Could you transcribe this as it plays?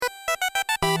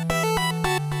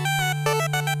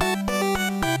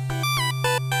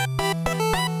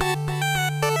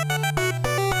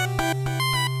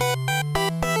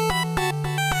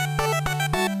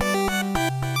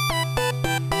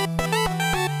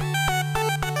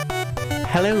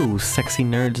Hello, sexy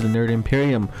nerds of the Nerd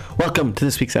Imperium. Welcome to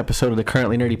this week's episode of the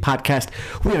Currently Nerdy Podcast.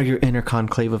 We are your inner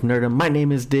conclave of nerdom. My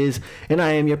name is Diz, and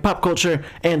I am your pop culture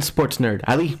and sports nerd.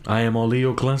 Ali? I am Ali,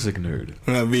 your classic nerd.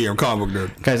 Me, your comic book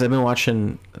nerd. Guys, I've been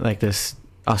watching like this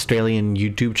Australian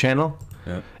YouTube channel,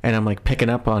 and I'm like picking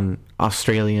up on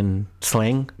Australian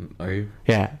slang. Are you?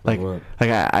 Yeah, like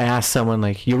I asked someone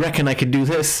like, "You reckon I could do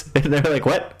this?" And they're like,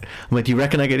 "What?" I'm like, "You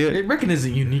reckon I could do it?" I reckon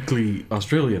isn't uniquely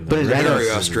Australian, though. But it's right? Very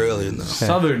Australian, though.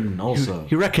 Southern also.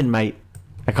 You reckon, mate?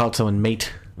 I called someone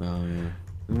mate. Oh yeah.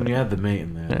 When you had the mate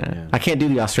in there. Yeah. I can't do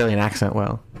the Australian accent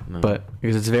well, but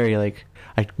because it's very like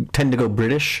I tend to go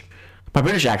British. My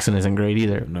British accent isn't great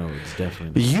either. No, it's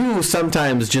definitely. You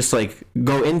sometimes just like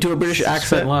go into a British I accent.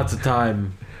 spent lots of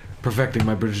time perfecting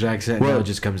my British accent. Well, now it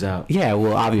just comes out. Yeah,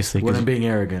 well, obviously, When 'cause I'm being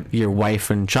arrogant. your wife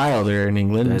and child are in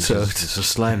England, That's so just a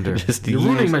slander. just You're years.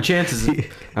 ruining my chances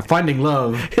of finding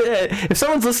love. if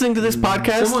someone's listening to this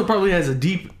podcast, Someone probably has a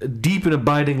deep and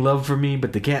abiding love for me,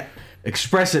 but they can't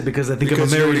express it because I think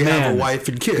Because I'm a you married already man. have a wife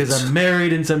and kids. Because I'm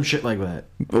married and some shit like that.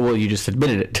 well, you just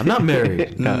admitted it. I'm not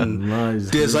married. Lies.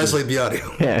 Diz, isolate the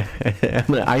audio. Yeah, I'm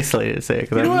gonna isolate it. Say,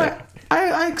 'cause You know I'm what?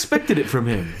 I expected it from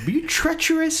him. But you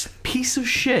treacherous piece of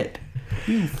shit.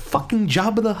 You fucking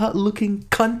Jabba the Hutt looking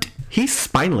cunt. He's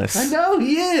spineless. I know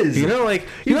he is. You know, like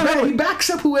you know how he backs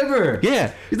up whoever.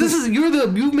 Yeah. You're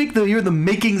the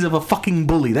makings of a fucking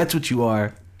bully. That's what you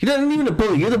are. You're not even a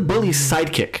bully. You're the bully's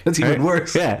sidekick. That's even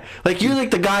worse. Yeah. Like, you're like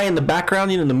the guy in the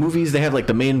background, you know, in the movies, they have like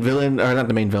the main villain, or not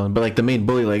the main villain, but like the main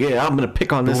bully, like, yeah, I'm going to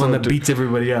pick on The this one little that beats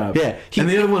everybody up. Yeah, and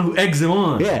the other one who eggs him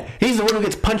on. Yeah. He's the one who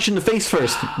gets punched in the face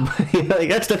first. Like,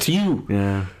 that's you.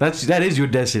 Yeah. That is your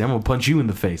destiny. I'm gonna punch you in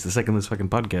the face the second this fucking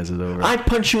podcast is over. I'd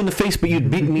punch you in the face, but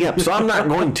you'd beat me up, so I'm not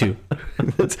going to.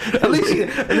 at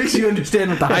least you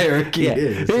understand what the hierarchy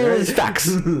is. It's facts.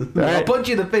 I'll Alright? punch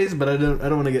you in the face, but I don't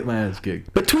want to get my ass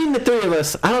kicked. Between the three of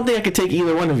us, I don't think I could take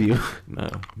either one of you. No,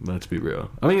 let's be real.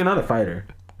 I mean, you're not a fighter.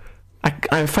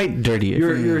 I fight dirty.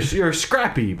 You're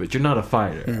scrappy, but you're not a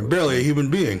fighter. Barely a human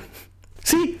being.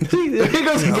 See, there he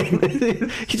goes again.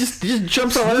 He just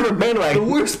jumps on whatever The bandwagon.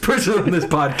 worst person on this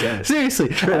podcast. Seriously,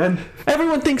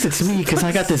 everyone thinks it's me because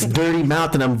I got this dirty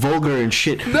mouth and I'm vulgar and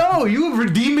shit. No, you have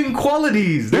redeeming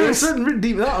qualities. There are There's- certain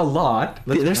redeeming, not a lot.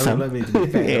 There's some. Let me be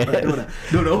fair. Yeah.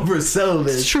 Don't oversell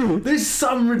this. It's true. There's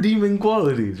some redeeming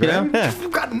qualities, right? Yeah.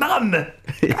 You've got none.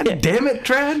 God damn it,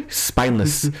 Trad.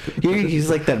 Spineless. He's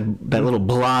like that little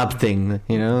blob thing,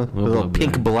 you know, the little blob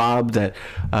pink guy. blob that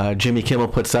Jimmy Kimmel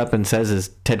puts up and says is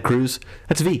Ted Cruz.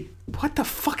 That's V. What the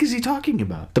fuck is he talking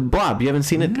about? The blob. You haven't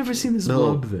seen it? I've never seen this The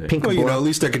little blob thing. pink Well, blob. at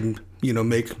least I can,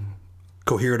 make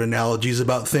coherent analogies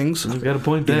about things. You've got a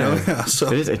point You there. know? Yeah, so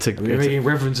It is. It's a. You're making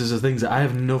references to things that I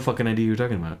have no fucking idea you're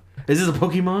talking about. Is this a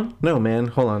Pokemon? No, man.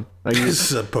 Hold on.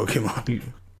 this is a Pokemon.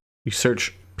 You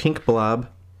search pink blob,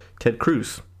 Ted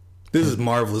Cruz. This is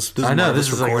marvelous. This is I know, marvelous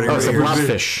this is like- recording. Oh, it's a right here.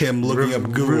 blobfish. Him looking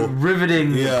up Google.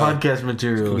 Riveting Yeah. podcast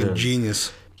material. Fucking yeah.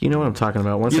 genius. You know what I'm talking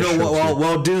about. Once You I know, show it to you.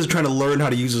 while Diz is trying to learn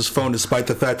how to use his phone despite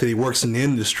the fact that he works in the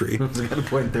industry, I got a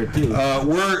point there too.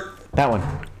 That one.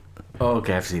 Oh,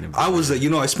 okay, I've seen him. I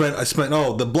spent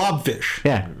the blobfish.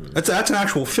 Yeah. That's an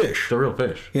actual fish. It's a real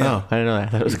fish. Yeah. Oh, I didn't know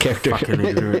that. That was a character. Fucking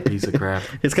ignorant piece of crap.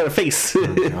 It's got a face.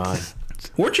 God.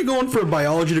 Weren't you going for a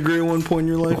biology degree at one point in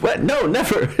your life? What? No,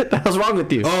 never. What the hell's wrong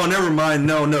with you? Oh, never mind.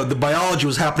 No. The biology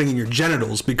was happening in your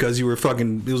genitals because you were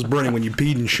it was burning when you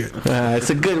peed and shit. It's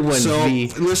a good one, So V.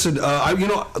 listen, the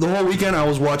whole weekend I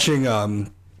was watching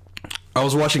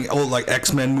old like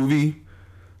X-Men movie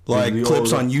The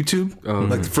clips old- on YouTube.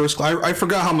 Like the first class. I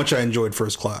forgot how much I enjoyed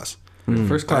First Class.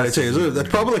 First I class. tell you, that's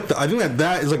probably like I think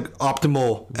that is like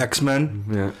optimal X-Men.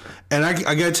 Yeah. And I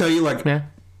gotta tell you, like Yeah.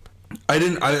 I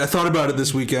thought about it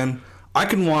this weekend. I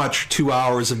can watch 2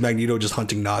 hours of Magneto just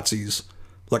hunting Nazis.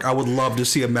 Like I would love to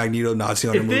see a Magneto Nazi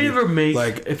on a If movie. they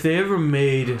ever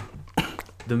made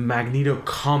the Magneto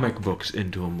comic books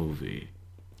into a movie.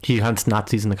 He hunts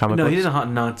Nazis in the comic No, books? he doesn't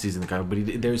hunt Nazis in the comic,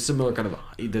 but there's similar kind of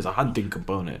there's a hunting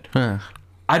component. Huh.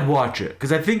 I'd watch it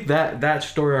because I think that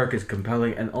story arc is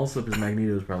compelling, and also because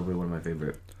Magneto is probably one of my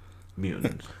favorite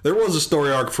mutants. There was a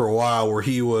story arc for a while where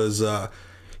he was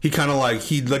he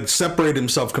separated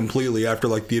himself completely after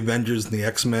like the Avengers and the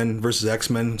X-Men versus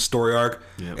X-Men story arc.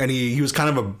 Yep. And he was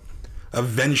kind of a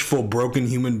vengeful, broken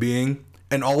human being,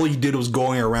 and all he did was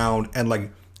going around and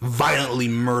like violently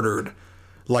murdered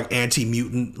like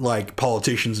anti-mutant like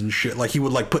politicians and shit. Like he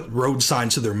would like put road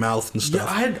signs to their mouth and stuff.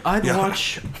 Yeah, I'd Yeah.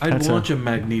 watch a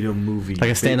Magneto movie, Like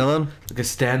a standalone? like a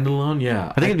standalone.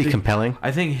 Yeah, I think it'd be compelling.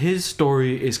 I think his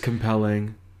story is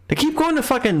compelling. They keep going to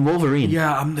fucking Wolverine.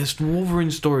 Yeah, this Wolverine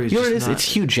story is You know what just it is? not... It's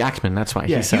Hugh Jackman. That's why. Yeah,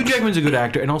 he Hugh sucks. Jackman's a good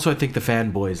actor, and also I think the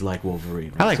fanboys like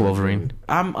Wolverine. I like Wolverine.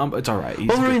 It's all right.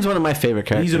 Wolverine's one of my favorite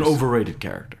characters. He's an overrated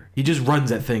character. He just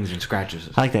runs at things and scratches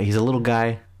us. I like that. He's a little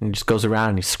guy and he just goes around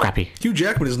and he's scrappy. Hugh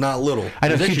Jackman is not little. I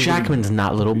know He's Hugh actually Jackman's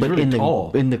not little, but really in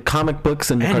tall. the comic books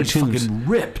and the And he's cartoons, fucking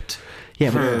ripped. yeah,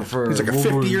 but, For He's like a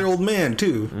Wolverine. 50-year-old man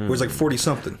too, or he's like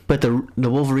 40-something. but the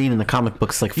Wolverine in the comic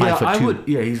books like 5'2". Yeah, I would.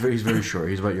 Yeah, he's very short.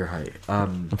 He's about your height.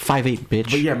 I'm 5'8",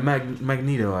 bitch. But yeah,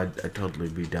 Magneto, I'd totally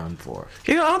be down for.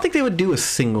 You know, I don't think they would do a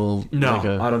single. No, like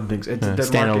I don't think so. That market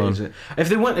standalone. isn't-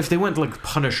 If they went like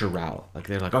Punisher route, like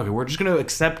they're like, okay, we're just gonna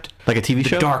accept Like a TV the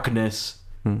show? darkness,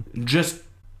 just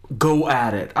go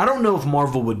at it. I don't know if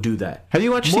Marvel would do that. Have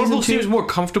you watched Marvel season 2? seems more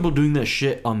comfortable doing that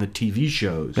shit on the TV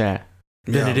shows Yeah.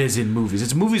 than Yeah. it is in movies.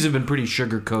 Its movies have been pretty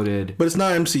sugar coated. But it's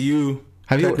not MCU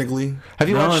Have you- technically. Have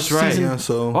you No, watched that's right. season? Yeah,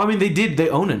 so Well, I mean, they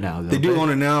own it now. Though. they do own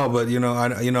it now, but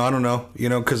I don't know,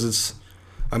 because it's.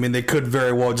 I mean, they could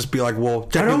very well just be like, well,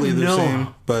 technically they're know. the same,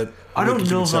 but I we don't can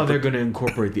keep know it how separate. they're going to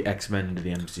incorporate the X-Men into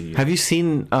the MCU. Have you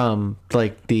seen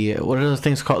like the what are those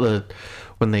things called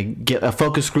when they get a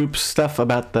focus group stuff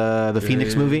about the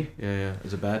Phoenix movie? Yeah.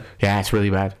 Is it bad? Yeah, it's really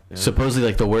bad. Supposedly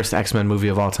like the worst X-Men movie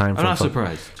of all time. I'm not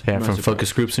surprised. Yeah, I'm not from surprised.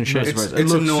 focus groups and I'm shit. not It's, surprised. It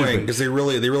it's looks annoying stupid. because they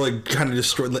really kind of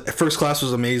destroyed. First Class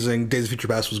was amazing. Days of Future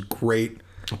Past was great.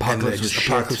 Apocalypse was shit.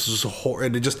 Apocalypse was horrible.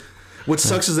 And it just what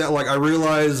sucks is that like I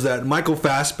realized that Michael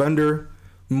Fassbender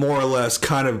more or less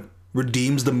kind of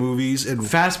redeems the movies and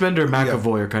Fassbender and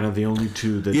McAvoy are kind of the only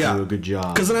two that do a good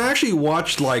job. Because then I actually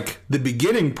watched like the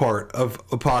beginning part of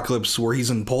Apocalypse where he's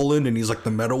in Poland and he's like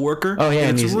the metal worker. Oh, yeah, and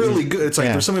and it's he's- really good. It's like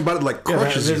yeah. there's something about it like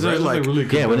crushes you, right? Like really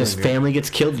good Yeah, when his villain, yeah. family gets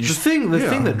killed, you The just thing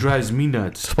Yeah. that drives me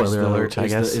nuts. Spoiler alert, I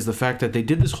guess. is the fact that they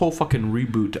did this whole fucking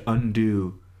reboot to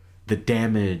undo the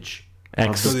damage. X3.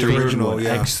 of the The third original, one,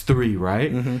 yeah. X3,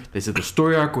 right? They said the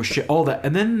story arc was shit, all that,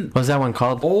 and then what was that one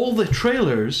called? all the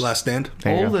trailers, Last Stand.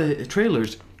 There you all go. the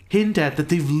trailers hint at that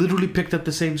they've literally picked up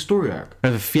the same story arc.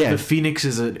 Yeah, The Phoenix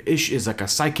is like a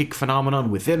psychic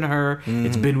phenomenon within her.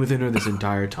 It's been within her this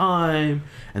entire time,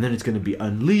 and then it's going to be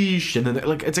unleashed. And then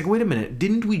it's like, wait a minute,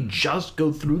 didn't we just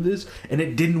go through this and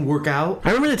it didn't work out? I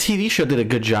remember the TV show did a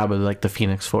good job of like the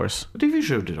Phoenix Force. The TV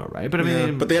show did all right, but I Yeah,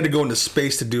 mean, but they had to go into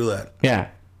space to do that. Yeah,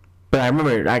 but I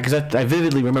remember because I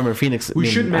vividly remember Phoenix. we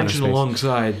being should out of mention space.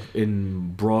 alongside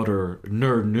in broader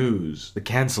nerd news the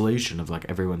cancellation of like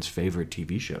everyone's favorite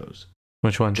TV shows.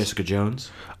 Which one? Jessica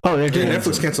Jones, Oh, they're Yeah, doing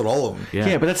Netflix canceled all of them.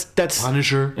 Yeah, but that's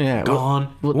Punisher, Yeah,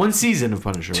 gone. well, One season of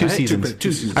Punisher, two right? seasons.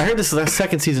 Two seasons. I heard this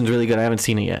second season's really good. I haven't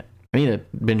seen it yet. I need to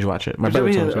binge watch it. My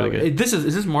brother told me it's really good.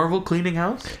 Is this Marvel cleaning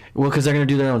house? Well, because they're gonna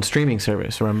do their own streaming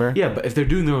service. Remember? Yeah, but if they're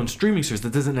doing their own streaming service,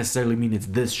 that doesn't necessarily mean it's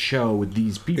this show with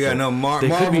these people. Yeah, no. They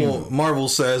could be Marvel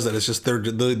says that it's just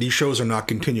these shows are not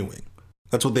continuing.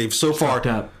 That's what they've so far fucked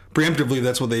up. preemptively.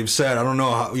 That's what they've said. I don't know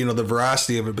how the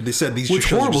veracity of it, but they said these Which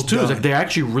shows are horrible just too. Is done. like they're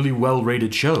actually really well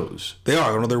rated shows. They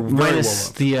are. No, they're very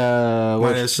Minus well. the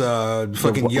Minus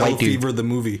fucking white Yellow dude. Fever the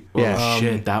movie. Yeah. Oh,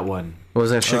 shit, that one. what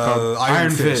was that shit called?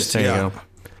 Iron Fist. There Yeah. you go.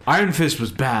 Iron Fist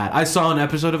was bad. I saw an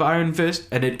episode of Iron Fist,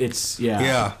 and it's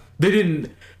Yeah. They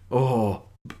didn't. Oh,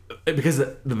 because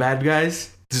the bad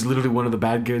guys. This is literally one of the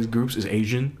bad guys groups is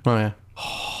Asian. Oh yeah.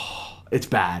 It's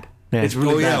bad. Yeah. It's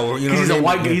really Oh, yeah, bad. well, 'Cause he's her a name-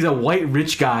 white. He's a white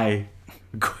rich guy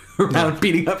going around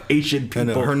beating up Asian people.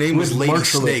 And her name was with Lady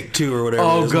martial- Snake too, or whatever.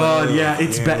 Oh it is. god, Like, yeah,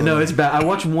 it's bad. No, it's bad. I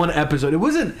watched one episode. It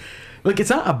wasn't like it's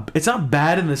not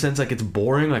bad in the sense like it's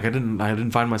boring. Like I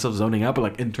didn't find myself zoning out, but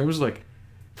like in terms of like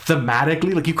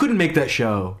thematically, like you couldn't make that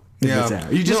show. in this era.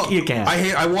 You can't.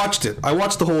 I watched it. I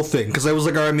watched the whole thing because I was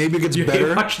like, all right, maybe it gets You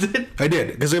better. watched it? I did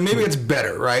because maybe it's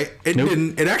better, right? It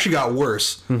didn't. It actually got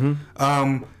worse.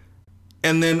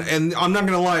 And I'm not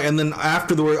gonna lie. And then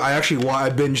afterward, I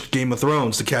binged Game of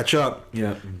Thrones to catch up.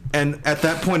 Yeah. And at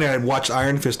that point, I had watched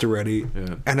Iron Fist already,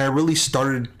 and I really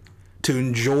started to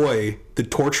enjoy the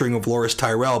torturing of Loras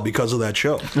Tyrell because of that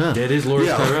show. It is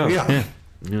Loras Tyrell. Yeah.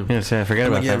 Yeah, so I forget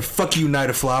about Yeah, that. fuck you,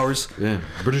 Knight of Flowers. Yeah,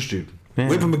 British dude. Yeah.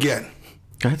 Whip him again.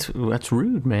 That's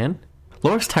rude, man.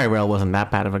 Loras Tyrell wasn't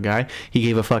that bad of a guy. He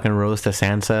gave a fucking rose to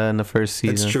Sansa in the first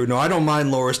season. It's true. No, I don't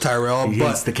mind Loras Tyrell, It's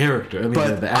but the character. I mean,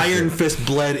 but the actor. Iron Fist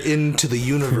bled into the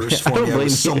universe for I don't me. There blame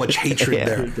was so you. much hatred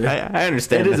Yeah, there. I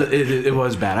understand. It is. that. It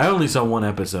was bad. I only saw one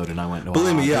episode and I went, wow,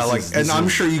 Believe me, yeah, this like, is- this and I'm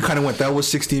is- sure you kind of went. That was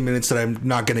 16 minutes that I'm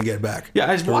not gonna get back. Yeah,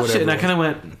 I just Or watched it and I whatever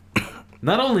kind of went.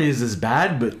 Not only is this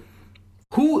bad, but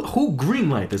who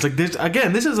greenlight this? Like this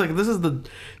again. This is the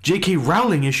J.K.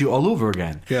 Rowling issue all over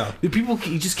again. Yeah. The people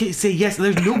you just can't say yes.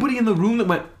 There's nobody in the room that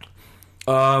went.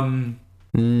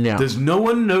 No. Does no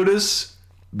one notice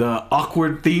the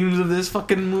awkward themes of this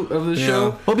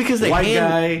show. Well, because the white hand-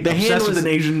 guy the hand obsessed was- with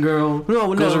an Asian girl,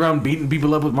 No, goes no. around beating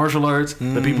people up with martial arts.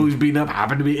 The people he's beating up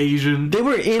happen to be Asian. They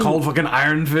were in- called fucking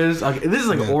Iron Fist. Like, this is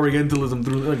like Orientalism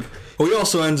through like. Well, he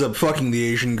also ends up fucking the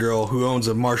Asian girl who owns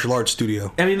a martial arts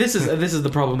studio. I mean, this is the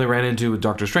problem they ran into with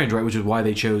Doctor Strange, right? Which is why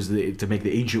they chose to make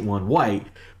the Ancient One white,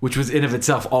 which was in of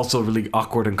itself also really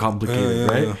awkward and complicated,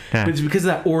 right? Yeah. But it's because of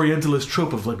that Orientalist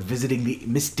trope of like visiting the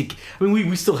mystic. I mean,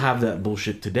 we still have that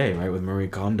bullshit today, right? With Marie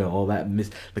Kondo, all that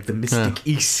like the mystic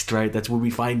East, right? That's where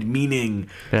we find meaning,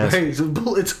 Yes. right? So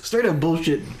it's straight up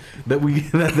bullshit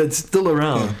that's still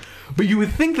around. But you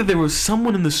would think that there was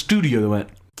someone in the studio that went,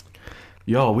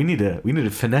 "Yo, we need to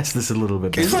finesse this a little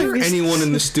bit." Is better." there anyone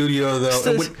in the studio though?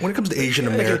 It's- When it comes to Asian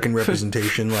American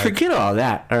representation, like Forget all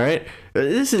that, all right?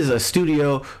 This is a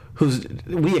studio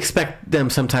we expect them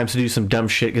sometimes to do some dumb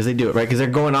shit because they do it, right? Because they're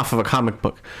going off of a comic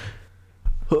book.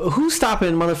 Who's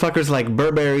stopping motherfuckers like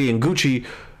Burberry and Gucci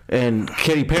and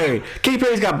Katy Perry? Katy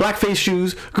Perry's got blackface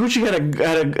shoes. Gucci had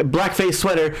a blackface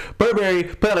sweater. Burberry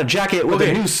put out a jacket with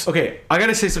a noose. Okay, I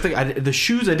gotta say something. The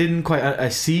shoes I didn't quite I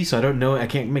see, so I don't know. I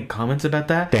can't make comments about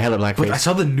that. They had a blackface. But I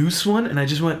saw the noose one, and I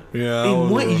just went, Yeah, in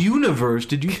what well, universe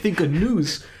did you think a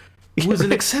noose was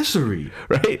an accessory?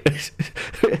 Right?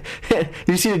 Did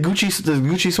you see the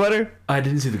Gucci sweater? I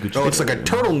didn't see the Gucci. oh, it's like a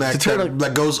turtleneck It's a turtle-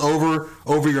 that goes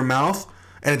over your mouth.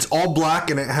 And it's all black,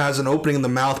 and it has an opening in the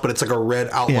mouth, but it's like a red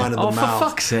outline Yeah. of the Oh, for mouth.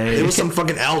 fuck's sake. It was some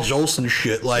fucking Al Jolson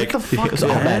shit. Like, What the fuck, It was all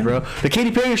man? bad, bro. The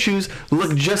Katy Perry shoes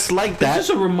look just like It's that.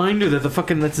 just a reminder that that's But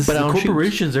the on shoes.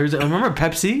 corporations. There's remember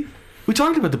Pepsi? We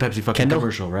talked about the Pepsi fucking Kendall?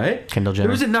 commercial, right? Kendall Jenner.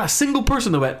 There was not a single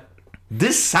person that went,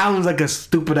 "This sounds like a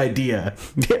stupid idea."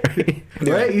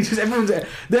 Right? You just everyone's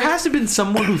there has to have been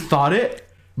someone who thought it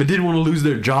but didn't want to lose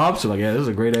their job, so like, yeah, this is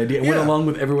a great idea. And went Yeah. along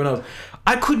with everyone else.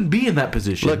 I couldn't be in that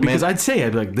position Look, man. because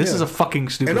I'd be like, this is a fucking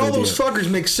stupid and all idea. those fuckers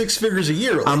make 6 figures a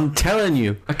year. Like, I'm telling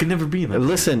you. I could never be in that.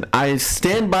 Listen, I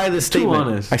stand by this statement.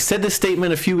 honest. I said this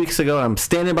statement a few weeks ago. I'm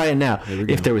standing by it now. we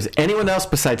go. If there was anyone else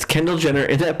besides Kendall Jenner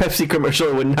in that Pepsi commercial,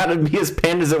 it would not be as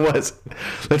panned as it was.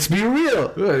 Let's be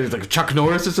real. It's like Chuck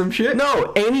Norris or some shit.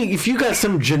 No, if you got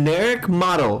some generic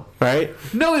model, right?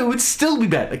 No, it would still be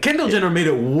bad. Like, Kendall Jenner made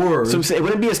it worse. So it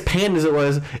wouldn't be as panned as it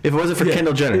was if it wasn't for Yeah,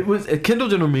 Kendall Jenner. It was Kendall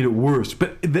Jenner made it worse,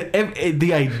 but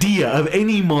the idea of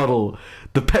any model,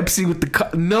 the Pepsi with the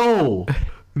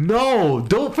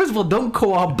don't. First of all, don't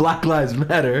co-opt Black Lives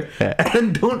Matter,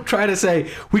 and don't try to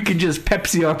say we can just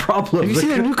Pepsi our problems. Have you seen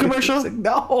their new commercial?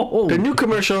 No. The new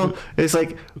commercial is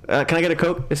like, can I get a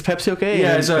Coke? Is Pepsi okay?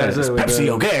 Yeah, And sorry, it's with, Pepsi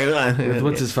okay.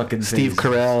 What's his fucking Steve name?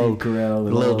 Carell, Steve Carell,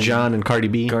 and Lil all- Jon, and Cardi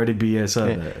B. Cardi B. I saw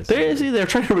that. They're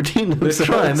trying to redeem They're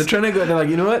themselves. trying to go. They're like,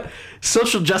 you know what?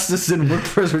 Social justice didn't work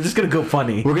for us. We're just gonna go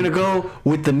funny. We're gonna go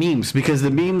with the memes because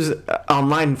the memes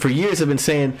online for years have been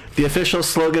saying the official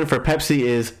slogan for Pepsi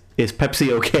is Pepsi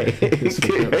okay?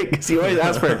 Because you always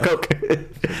ask for a Coke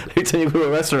every time you go to a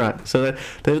restaurant. So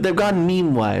they've gone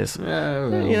meme wise. You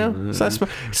know, so that's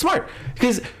smart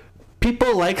because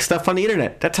people like stuff on the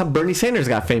internet. That's how Bernie Sanders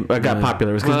got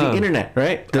popular. It was because of the internet,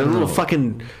 right? The little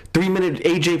fucking 3-minute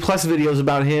AJ Plus videos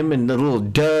about him and the little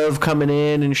dove coming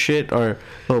in and shit, or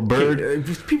little bird.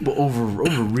 People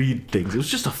overread things. It was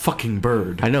just a fucking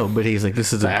bird. I know, but he's like,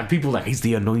 this is a People like, he's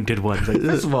the anointed one. Like,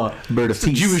 first of all, Bird of it's a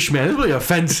peace. Jewish man. It's really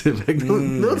offensive. Like,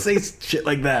 don't say shit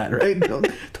like that, right?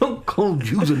 Don't call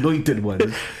Jews anointed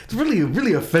ones. It's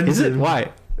really offensive. Is it?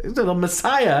 Why? The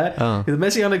Messiah, Oh. the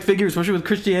messianic figure, especially with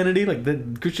Christianity, like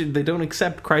they don't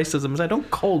accept Christ as a Messiah. Don't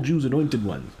call Jews anointed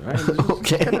ones, right? It's just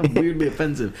Okay. kind of weirdly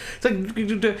offensive. It's like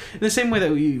in the same way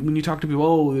that when you talk to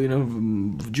people,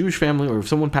 Jewish family, or if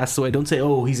someone passes away, don't say,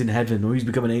 oh, he's in heaven or he's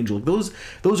become an angel. Like,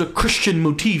 those are Christian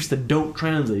motifs that don't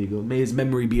translate. You go, may his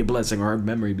memory be a blessing, or her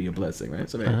memory be a blessing, right?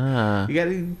 So you got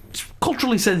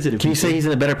culturally sensitive. Can you say he's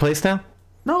in a better place now?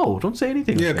 No, don't say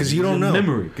anything. Yeah, like that. 'cause you don't It's a know.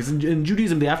 Memory, because in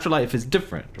Judaism, the afterlife is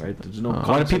different, right? There's no. Why do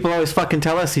concept. people always fucking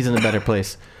tell us he's in a better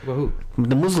place? Well, who?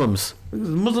 The Muslims.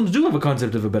 Muslims do have a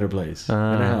concept of a better place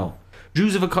and a hell.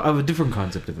 Jews have a different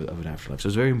concept of an afterlife, so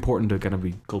it's very important to kind of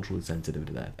be culturally sensitive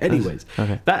to that. Anyways,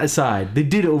 Okay. that aside, they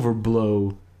did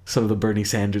overblow some of the Bernie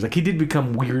Sanders. Like, he did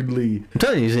become weirdly. I'm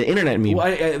telling you, he's an internet meme. Well,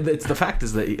 it's the fact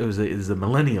is that it was the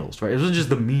millennials, right? It wasn't just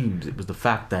the memes. It was the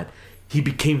fact that he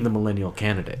became the millennial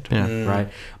candidate, Yeah. right?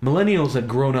 Millennials had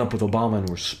grown up with Obama and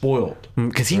were spoiled.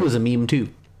 Because he was a meme too.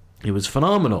 It was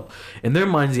phenomenal. In their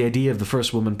minds, the idea of the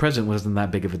first woman president wasn't that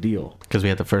big of a deal. Because we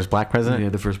had the first black president. Yeah,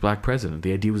 the first black president.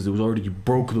 The idea was it was already, you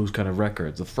broke those kind of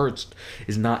records. The first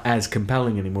is not as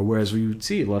compelling anymore. Whereas we would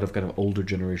see a lot of kind of older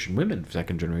generation women,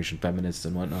 second generation feminists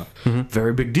and whatnot.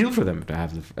 Very big deal for them to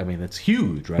have. That's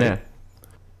huge, right? Yeah.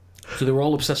 So they were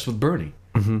all obsessed with Bernie.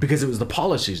 because it was the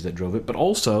policies that drove it, but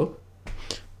also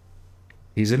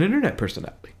he's an internet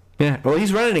personality. Yeah. Well,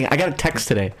 he's running it. I got a text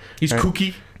today. He's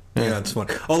kooky. Yeah, it's fun.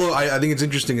 Although I think it's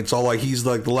interesting. It's all like he's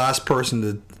like the last person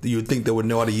that you would think that would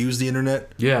know how to use the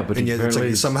internet. Yeah, but and yet it's like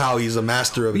apparently- somehow he's a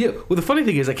master of it. Yeah. Well, the funny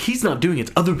thing is, like, he's not doing it;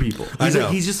 it's other people. He's I know.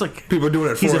 Like, he's just like People are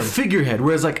doing it He's for a him. figurehead,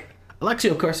 whereas like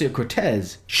Alexia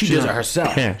Ocasio-Cortez, she does it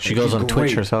herself. Yeah, she Like, goes she's on Twitch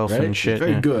great, herself and She's shit,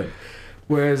 very yeah. good.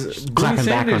 Whereas Bernie clapping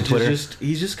back on Sanders Twitter.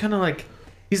 he's just kind of like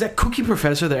he's that kooky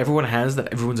professor that everyone has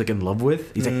that everyone's like in love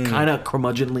with. He's like kind of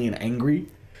curmudgeonly and angry,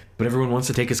 but everyone wants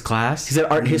to take his class. He's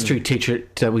that art history teacher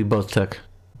that we both took.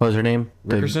 What was her name?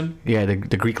 Rickerson? Yeah, the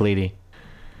Greek lady.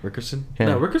 Rickerson? Yeah.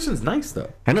 No, Rickerson's nice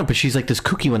though. I know, but she's like this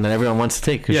kooky one that everyone wants to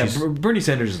take. 'Cause Yeah, she's, Bernie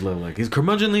Sanders is a little like he's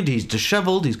curmudgeonly, he's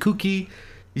disheveled, he's kooky.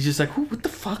 He's just like, what the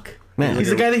fuck? Man. He's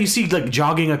the guy that you see like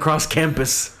jogging across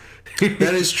campus.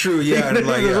 That is true. Yeah, and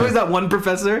like There's always that one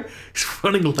professor who's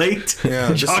running late. Yeah,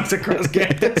 and just- jogs across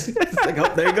campus. It's like,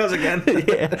 oh, there he goes again.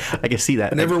 yeah, I can see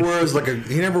that. he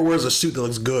never wears a suit that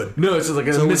looks good. No, it's just like a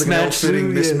It's always like an mismatched ill-fitting,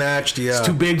 suit, mismatched. Yeah, It's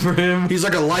too big for him. He's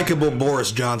like a likable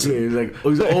Boris Johnson. He's like, oh,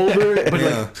 he's older, but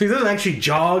Yeah. like, so he doesn't actually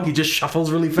jog. He just shuffles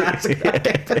really fast.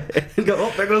 He'd go,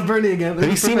 oh, there goes Bernie again. Have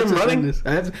you seen him running?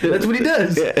 That's what he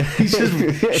does. He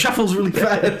just shuffles really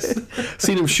fast.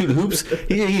 Seen him shoot hoops.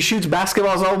 He shoots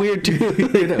basketballs all weird too.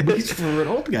 But he's for an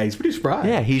old guy. He's pretty spry.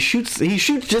 Yeah, he shoots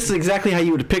just exactly how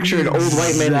you would picture an old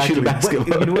white man to shoot a Exactly. basketball.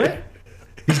 But you know what?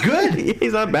 He's good.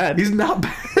 He's not bad. He's not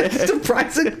bad. It's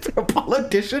surprising for a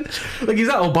politician. Like, he's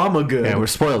not Obama good. Yeah, we're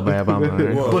spoiled by Obama.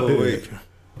 right? Whoa, wait.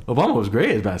 Obama was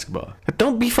great at basketball.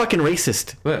 Don't be fucking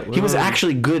racist. What? He was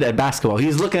actually good at basketball. He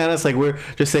was looking at us like we're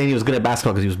just saying he was good at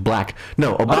basketball because he was black.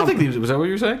 No, Obama. I don't think he was that what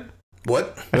you were saying?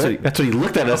 What? that's what he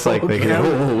looked at us like. Okay. Wait, I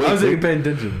was wait. paying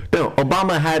attention. No,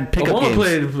 Obama had pickup Obama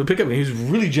games. played pickup. He was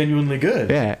really genuinely good.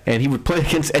 Yeah, and he would play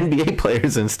against NBA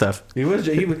players and stuff. He was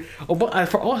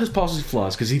for all his policy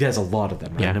flaws, because he has a lot of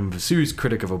them. Right? Yeah. And I'm a serious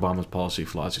critic of Obama's policy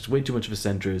flaws. He's way too much of a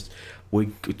centrist, way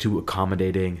too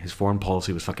accommodating. His foreign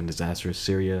policy was fucking disastrous.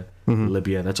 Syria,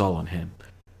 Libya, that's all on him.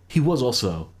 He was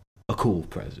also a cool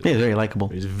president. Yeah, he's very likable.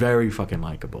 He's very fucking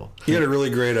likable. He had a really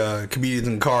great comedians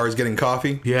in cars getting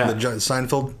coffee. Yeah. The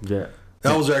Seinfeld. Yeah.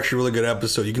 That was actually a really good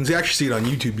episode. You can actually see it on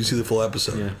YouTube. You see the full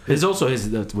episode. Yeah. There's also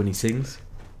that's when he sings.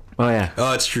 Oh yeah.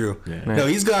 Oh, it's true. Yeah. No,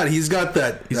 he's got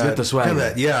that. He's got the swag.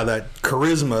 Kinda that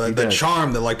charisma, that does.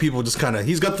 charm that like people just kind of.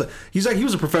 He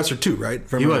was a professor too, right?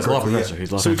 He was law correctly, professor. Yeah.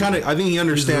 He's law so he professor. kind of. I think he He's the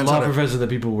understands law how to. professor that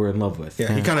people were in love with. Yeah,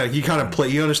 he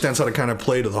he understands how to kind of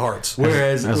play to the hearts.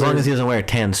 Whereas As long as he doesn't wear a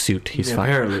tan suit, he's Yeah, fine.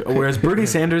 apparently. Whereas Bernie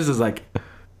Sanders is like,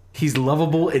 he's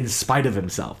lovable in spite of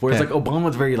himself. Whereas Yeah. like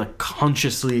Obama's very like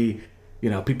consciously,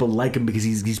 people like him because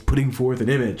he's putting forth an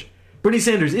image. Bernie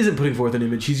Sanders isn't putting forth an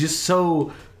image. He's just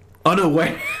so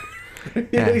unaware.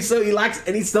 Yeah. He lacks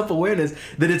any self-awareness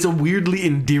that it's a weirdly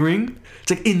endearing.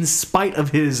 It's like in spite of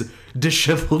his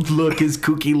disheveled look, his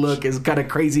kooky look, his kind of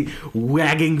crazy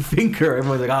wagging finger.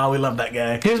 Everyone's like, oh, we love that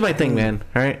guy. Here's my thing, man.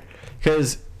 All right,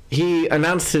 because he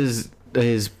announced his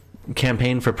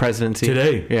campaign for presidency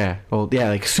Today. Yeah. Well, yeah,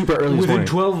 like super early this Within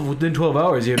morning. 12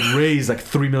 hours, he had raised like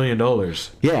 $3 million.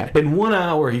 Yeah. In 1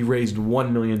 hour, he raised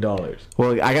 $1 million.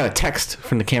 Well, I got a text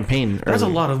from the campampaignThat's a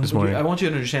early lot of. this morning. I want you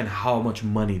to understand how much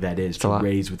money that is a to lot.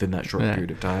 raise within that short Yeah.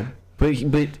 period of time. But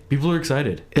People are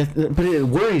excited. it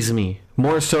worries me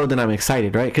more so than I'm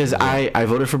excited, right? Because I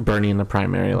voted for Bernie in the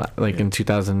primary, like in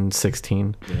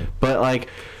 2016. Yeah. But like,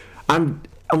 I'm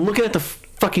looking at the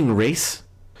fucking race,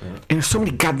 and there's so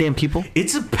many goddamn people.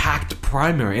 It's a packed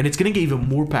primary, and it's gonna get even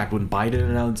more packed when Biden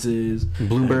announces.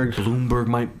 Bloomberg. Bloomberg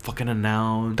might fucking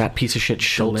announce. That piece of shit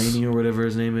Schultz. Delaney or whatever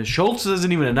his name is. Schultz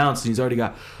hasn't even announced, and he's already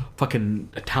got fucking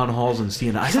town halls on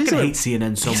CNN. I He said fucking hate he's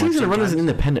CNN so He much. said he's gonna run as an sometimes.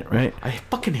 independent, right? I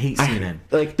fucking hate CNN.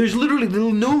 like- there's literally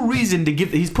no reason to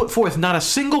give. He's put forth not a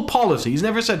single policy. He's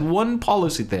never said one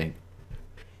policy thing.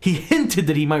 He hinted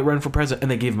that he might run for president, and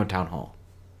they gave him a town hall.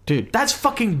 Dude, That's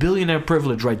fucking billionaire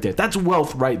privilege right there. That's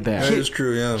wealth right there. That is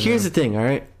true. Yeah. here's the thing, all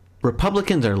right?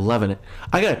 Republicans are loving it.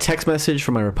 I got a text message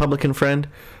from my Republican friend.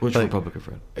 Which like, Republican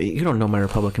friend? You don't know my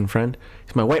Republican friend.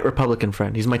 He's my white Republican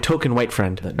friend. He's my token white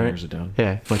friend. That all narrows it down.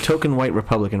 Yeah, my token white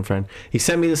Republican friend. He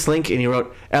sent me this link and he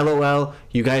wrote, "LOL,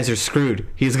 you guys are screwed.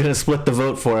 He's gonna split the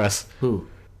vote for us." Who?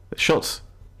 Schultz.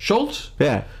 Schultz?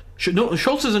 Yeah. No,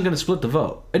 Schultz isn't going to split the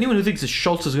vote. Anyone who thinks that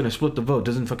Schultz is going to split the vote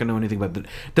doesn't fucking know anything about it.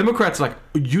 Democrats like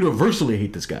universally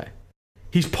hate this guy.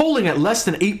 He's polling at less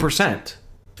than 8%.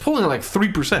 He's polling at like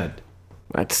 3%.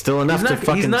 That's still enough to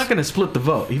fucking. He's not going to split the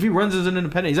vote. If he runs as an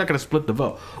independent, he's not going to split the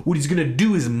vote. What he's going to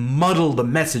do is muddle the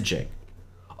messaging.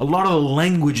 A lot of the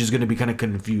language is going to be kind of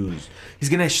confused. He's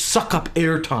going to suck up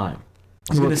airtime.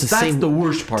 it's That's the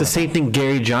worst part. The same thing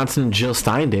Gary Johnson and Jill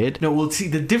Stein did. No, well, see,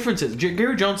 the difference is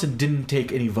Gary Johnson didn't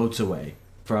take any votes away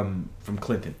from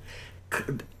Clinton,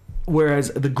 whereas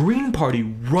the Green Party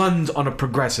runs on a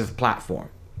progressive platform.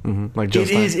 Like Jill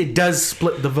Stein. It does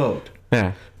split the vote.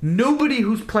 Yeah. Nobody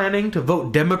who's planning to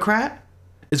vote Democrat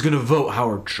is going to vote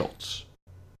Howard Schultz.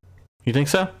 You think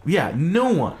so? Yeah,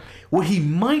 no one. What he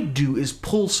might do is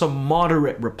pull some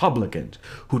moderate Republicans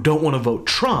who don't want to vote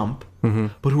Trump,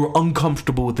 but who are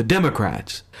uncomfortable with the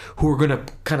Democrats, who are going to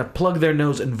kind of plug their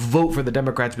nose and vote for the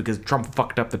Democrats because Trump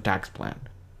fucked up the tax plan.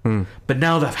 But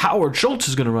now that Howard Schultz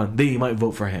is going to run, they might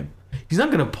vote for him. He's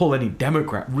not going to pull any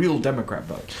real Democrat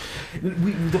votes.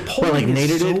 The polling Nader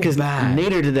is so did, because bad.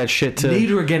 Nader did that shit too.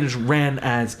 Nader again is ran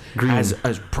as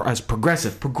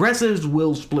progressive. Progressives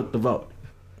will split the vote.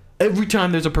 Every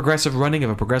time there's a progressive running, if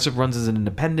a progressive runs as an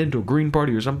independent or Green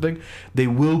Party or something, they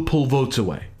will pull votes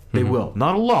away. They will.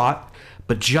 Not a lot,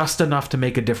 but just enough to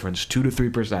make a difference, 2 to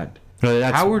 3%.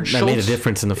 No, Howard Schultz, that made a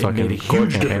difference in the fucking It made a Gore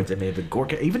huge campaign. difference. It made the Gore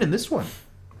campaign, even in this one.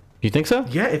 You think so?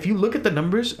 Yeah, if you look at the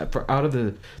numbers out of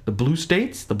the blue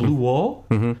states, the blue wall,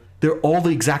 they're all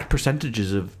the exact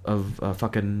percentages of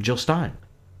fucking Jill Stein.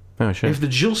 Oh shit. If the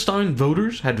Jill Stein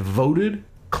voters had voted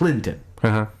Clinton,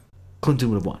 Clinton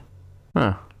would have won.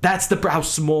 Huh. That's how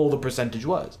small the percentage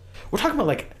was. We're talking about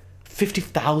like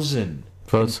 50,000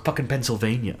 Votes. in fucking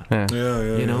Pennsylvania. Yeah.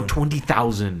 You know,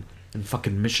 20,000 in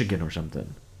fucking Michigan or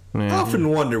something. I often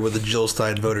wonder with the Jill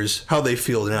Stein voters how they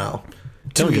feel now.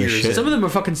 Don't 2 give a years shit. in. Some of them are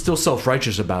fucking still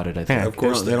self-righteous about it, I think. Yeah, of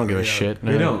course they don't give a yeah. shit.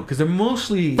 They don't, because they're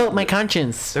mostly Vote my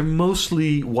conscience. they're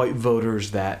mostly white voters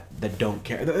that don't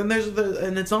care. And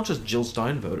and it's not just Jill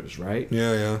Stein voters, right?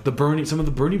 Yeah. Some of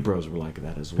the Bernie Bros were like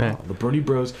that as well. Yeah. The Bernie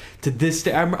Bros to this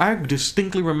day, I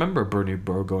distinctly remember Bernie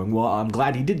Bro going, "Well, I'm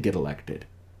glad he did get elected."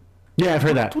 Yeah, I've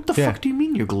heard that. What the Yeah. fuck do you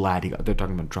mean you're glad he got? They're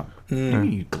talking about Trump. What do you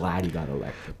mean you're glad he got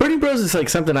elected? Bernie Bros is like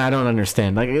something I don't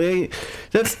understand. Like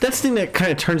that's the thing that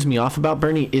kind of turns me off about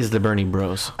Bernie is the Bernie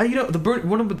Bros. I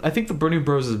think the Bernie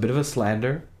Bros is a bit of a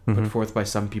slander put forth by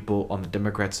some people on the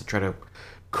Democrats to try to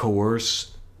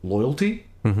coerce loyalty,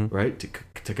 right? To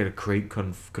kind of create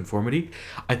conformity.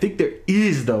 I think there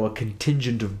is though a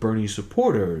contingent of Bernie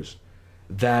supporters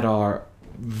that are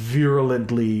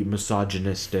virulently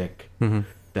misogynistic,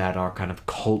 that are kind of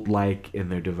cult-like in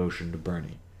their devotion to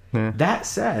Bernie. Yeah. That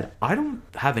said, I don't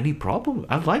have any problem.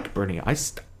 I like Bernie.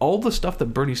 All the stuff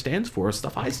that Bernie stands for is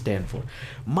stuff I stand for.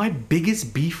 My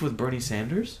biggest beef with Bernie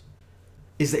Sanders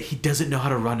is that he doesn't know how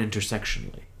to run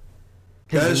intersectionally.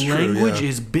 That is true,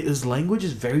 His language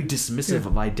is very dismissive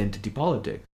of identity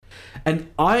politics. And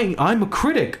I'm a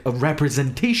critic of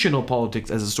representational politics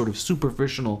as a sort of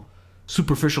superficial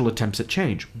attempts at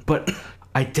change. But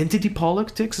identity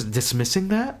politics, dismissing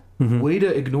that, way to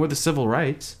ignore the civil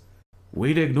rights,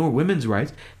 way to ignore women's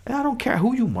rights. And I don't care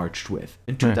who you marched with.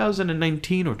 In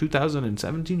 2019 or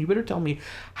 2017, you better tell me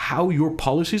how your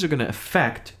policies are going to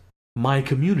affect my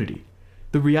community.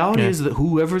 The reality is that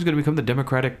whoever's going to become the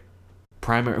Democratic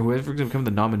primary, whoever's going to become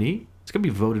the nominee, it's going to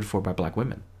be voted for by black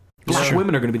women. Black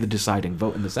women are going to be the deciding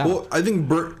vote in the South. Well, I think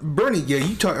Bernie. Yeah,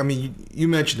 you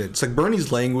mentioned it. It's like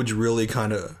Bernie's language really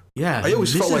kind of. Yeah, I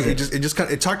always felt like it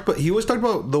he always talked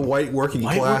about the white working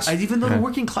class. Even though the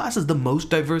working class is the most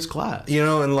diverse class. You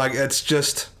know, and like it's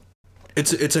just.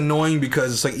 It's annoying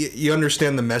because it's like you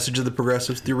understand the message of the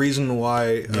progressives. The reason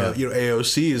why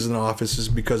AOC is in office is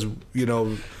because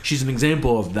she's an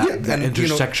example of that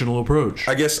intersectional approach.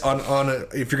 I guess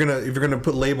if you're gonna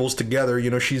put labels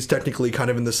together, she's technically kind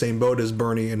of in the same boat as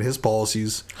Bernie and his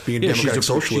policies being Democratic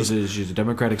socialist. She's a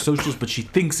Democratic socialist, but she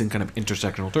thinks in kind of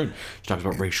intersectional terms. She talks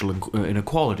about racial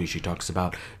inequality. She talks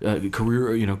about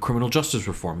criminal justice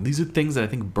reform. These are things that I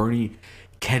think Bernie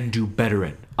can do better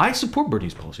in. I support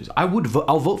Bernie's policies. I'll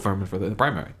vote for him for the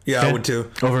primary. Yeah, I would too.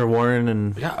 Over Warren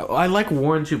and I like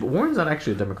Warren too, but Warren's not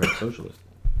actually a Democratic socialist.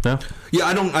 no. Yeah,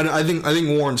 I think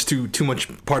Warren's too much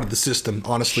part of the system.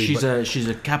 Honestly, she's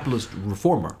a capitalist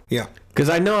reformer. Yeah, Because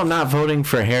I know I'm not voting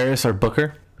for Harris or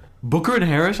Booker. Booker and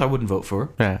Harris, I wouldn't vote for.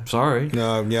 Yeah. Sorry.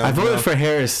 I voted for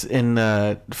Harris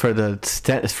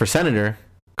for senator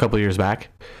a couple years back.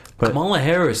 But Kamala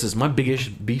Harris is my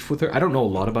biggest beef with her. I don't know a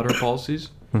lot about her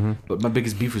policies, but my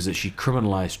biggest beef was that she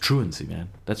criminalized truancy, man.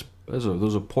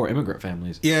 Those are poor immigrant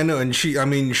families. Yeah, no, and she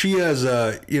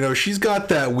has she's got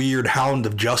that weird hound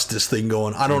of justice thing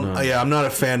going. I'm not a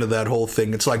fan of that whole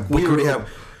thing. It's like we already have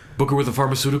Booker with the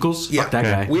pharmaceuticals. Yeah, Fuck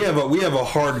that guy. We have a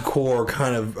hardcore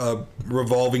kind of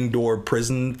revolving door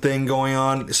prison thing going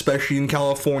on, especially in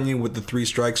California with the 3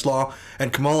 strikes law.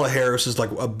 And Kamala Harris is like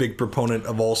a big proponent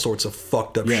of all sorts of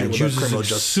fucked up shit with she our was criminal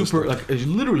just justice super. system. She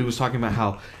literally was talking about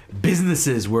how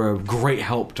businesses were a great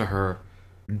help to her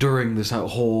during this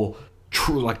whole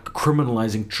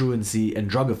criminalizing truancy and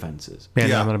drug offenses. Yeah,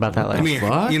 no, I'm about that life. I mean,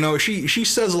 Fuck. you know, she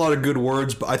says a lot of good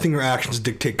words, but I think her actions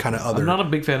dictate kind of other. I'm not a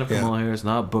big fan of Kamala Harris,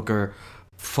 not Booker.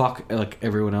 Fuck like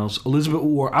everyone else. Elizabeth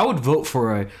Warren. I would vote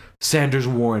for a Sanders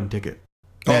Warren ticket.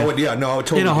 Oh yeah, no, I would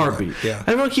totally In a do that. heartbeat. Yeah.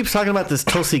 Everyone keeps talking about this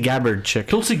Tulsi Gabbard chick.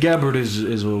 Tulsi Gabbard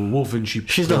is a wolf in sheep.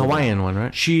 She's the Hawaiian one,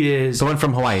 right? She is The one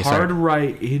from Hawaii, sorry. hard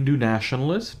right Hindu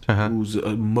nationalist who's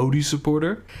a Modi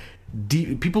supporter.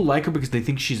 People like her because they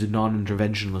think she's a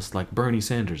non-interventionalist like Bernie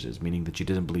Sanders is, meaning that she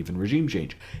doesn't believe in regime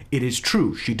change. It is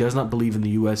true. She does not believe in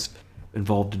the U.S.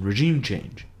 involved in regime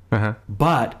change.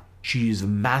 But she is a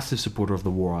massive supporter of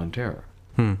the war on terror.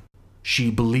 She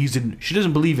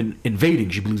doesn't believe in invading,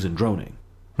 she believes in droning.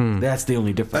 That's the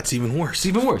only difference. That's even worse. It's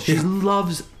even worse.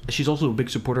 She's also a big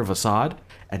supporter of Assad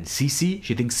and Sisi.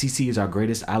 She thinks Sisi is our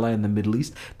greatest ally in the Middle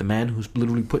East. The man who's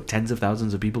literally put tens of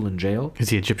thousands of people in jail. He's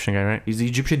the Egyptian guy, right? He's an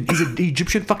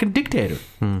Egyptian fucking dictator.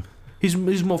 He's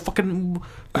more fucking.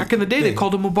 Back in the day, they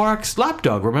called him Mubarak's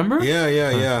lapdog. Remember?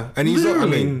 Yeah. And he's, I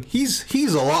mean,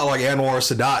 he's a lot like Anwar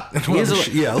Sadat.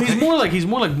 He's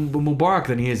more like Mubarak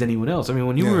than he is anyone else. I mean,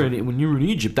 when you were in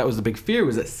Egypt, that was the big fear,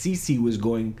 was that Sisi was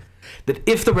going. That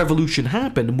if the revolution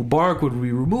happened, Mubarak would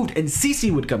be removed and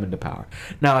Sisi would come into power.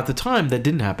 Now, at the time, that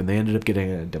didn't happen. They ended up getting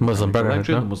a Muslim Brotherhood.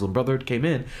 election. The Muslim Brotherhood came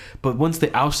in, but once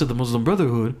they ousted the Muslim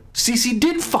Brotherhood, Sisi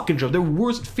did fucking show. Their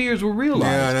worst fears were realized.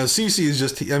 Yeah, no, Sisi is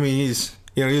just. I mean, he's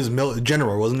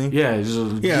general, wasn't he? Yeah, he's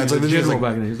it's like a general like,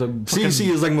 back then. He's like Sisi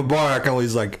is like Mubarak, only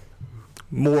he's like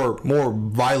more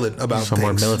violent about So things.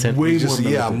 more militant. Way He's just, more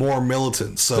militant. more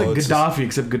militant. So It's like it's Gaddafi,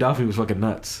 except Gaddafi was fucking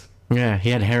nuts. Yeah, he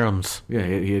had harems. Yeah,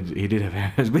 he did have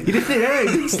hair, but he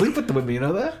didn't sleep with the women. You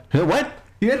know that? What?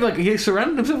 He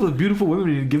surrounded himself with beautiful women.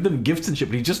 And he'd give them gifts and shit,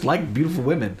 but he just liked beautiful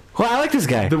women. Well, I like this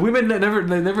guy. The women they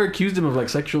never accused him of like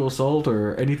sexual assault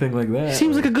or anything like that.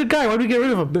 Seems like a good guy. Why do we get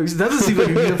rid of him? It doesn't seem like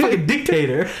he's a fucking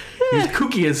dictator. He's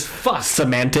kooky as fuck.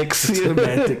 Semantics.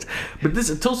 Semantics. But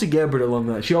this Tulsi Gabbard along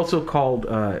that. She also called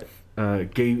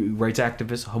gay rights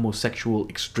activists homosexual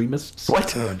extremists.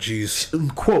 What? oh jeez.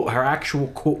 Quote, her actual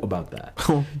quote about that.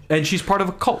 And she's part of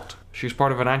a cult. She's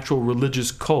part of an actual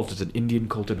religious cult. It's an Indian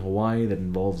cult in Hawaii that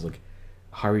involves like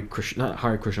not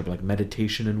Hare Krishna, but like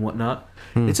meditation and whatnot.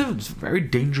 It's a very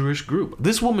dangerous group.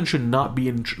 This woman should not be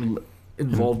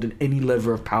involved in any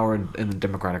lever of power in the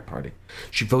Democratic Party.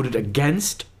 She voted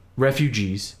against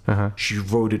refugees. She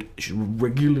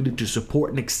regularly to support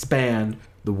and expand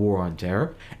the war on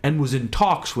terror, and was in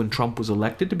talks when Trump was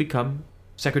elected to become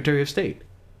Secretary of State.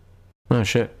 Oh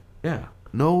shit. Yeah.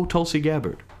 No Tulsi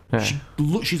Gabbard. Yeah.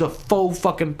 She's a faux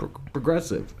fucking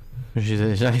progressive. She's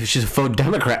a faux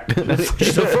Democrat.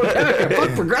 She's a faux Democrat. Fuck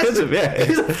progressive. Yeah.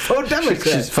 She's a faux Democrat.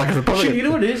 She's fucking Republican. You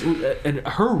know what it is? And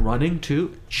her running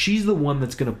too, she's the one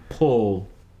that's going to pull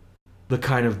the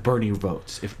kind of Bernie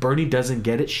votes. If Bernie doesn't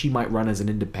get it, she might run as an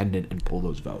independent and pull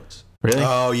those votes. Really?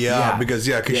 Oh Yeah. because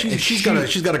she's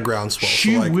got a groundswell.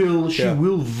 She so like,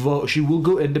 will vote. She will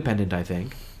go independent, I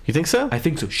think. You think so? I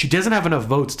think so. She doesn't have enough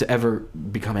votes to ever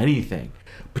become anything,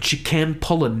 but she can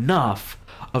pull enough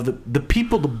of the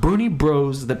people, the Bernie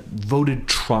bros that voted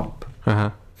Trump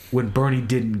when Bernie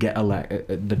didn't get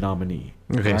the nominee.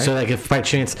 Okay, right? so like if by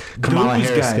chance Kamala Those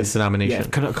Harris guys- gets the nomination.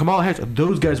 Yeah, Kamala Harris.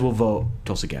 Those guys will vote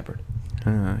Tulsi Gabbard.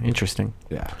 Interesting.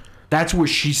 Yeah, that's where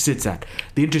she sits at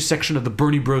the intersection of the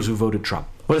Bernie bros who voted Trump.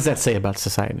 What does that say about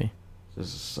society?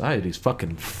 Society's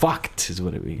fucking fucked, is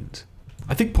what it means.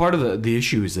 I think part of the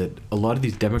issue is that a lot of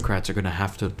these Democrats are going to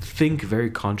have to think very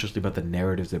consciously about the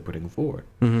narratives they're putting forward,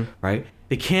 right?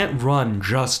 They can't run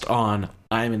just on,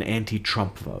 I'm an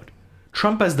anti-Trump vote.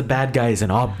 Trump as the bad guy is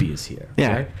an obvious here,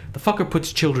 Yeah. right? The fucker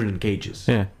puts children in cages,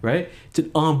 Yeah. right? It's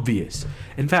an obvious.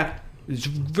 In fact, there's a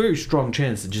very strong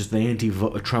chance that just the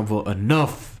anti-Trump vote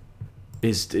enough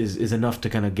is enough to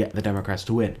kind of get the Democrats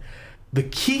to win. The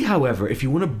key, however, if you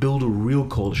want to build a real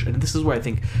coalition, and this is where I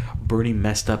think Bernie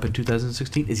messed up in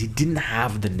 2016, is he didn't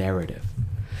have the narrative.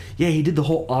 Yeah, he did the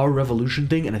whole Our Revolution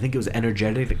thing, and I think it was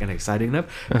energetic and exciting enough.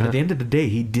 But at the end of the day,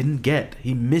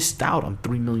 he missed out on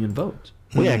 3 million votes.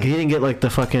 Well, yeah, 'cause he didn't get like the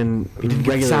fucking didn't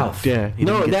get South. Yeah, He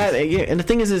didn't get that. Yeah, and the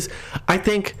thing is I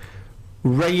think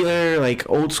regular like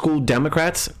old school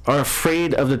Democrats are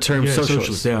afraid of the term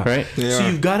socialist, yeah. right? Yeah. So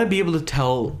you've got to be able to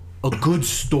tell a good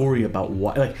story about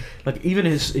why, like even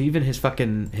his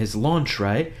fucking his launch,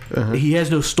 right? He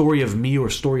has no story of me or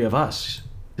story of us.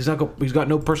 He's got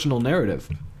no personal narrative.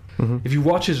 If you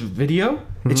watch his video,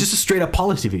 it's just a straight up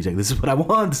policy video. He's like, this is what I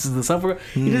want. This is the software.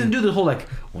 He doesn't do the whole like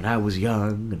when I was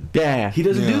young. And Yeah. he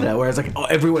doesn't do that. Whereas like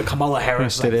everyone, Kamala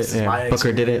Harris Did like, it, yeah.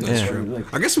 Booker did it, That's yeah. true.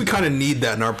 Like, I guess we kind of need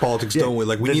that in our politics, don't we?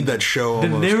 Like we need that show. the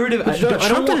Almost. narrative. I Trump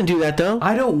don't didn't want, do that though.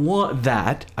 I don't want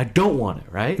that. I don't want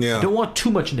it, right? Yeah. I don't want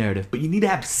too much narrative, but you need to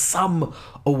have some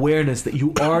awareness that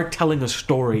you are telling a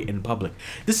story in public.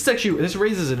 This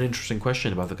raises an interesting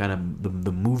question about the kind of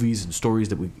the movies and stories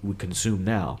that we consume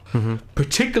now,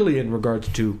 particularly in regards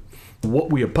to what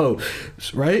we oppose,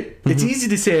 right? It's easy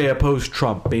to say I oppose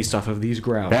Trump based off of these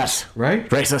grounds. Yes. Right?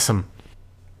 Racism.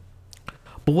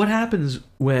 But what happens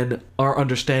when our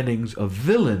understandings of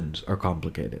villains are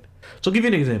complicated? So I'll give you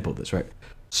an example of this, right?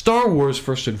 Star Wars,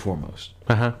 first and foremost,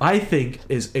 I think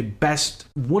is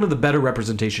one of the better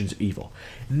representations of evil.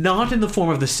 Not in the form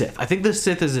of the Sith. I think the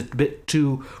Sith is a bit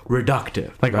too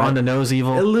reductive. Like on the nose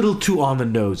evil. A little too on the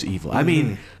nose evil. I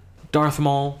mean, Darth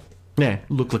Maul Yeah.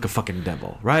 looked like a fucking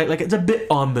devil, right? Like it's a bit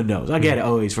on the nose. I get it.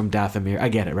 Oh, he's from Dathomir. I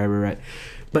get it. Right.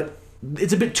 But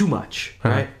it's a bit too much,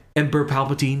 right? Emperor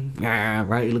Palpatine,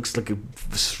 right? He looks like a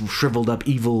shriveled up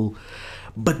evil.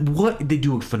 But what they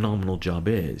do a phenomenal job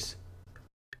is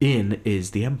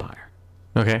the Empire,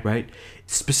 Okay. right?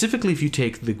 Specifically, if you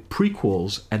take the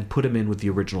prequels and put them in with the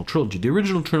original trilogy. The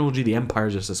original trilogy, the Empire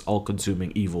is just this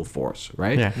all-consuming evil force,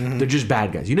 right? Yeah. They're just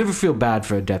bad guys. You never feel bad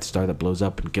for a Death Star that blows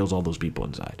up and kills all those people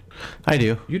inside. I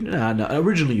do. No,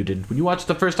 originally you didn't. When you watched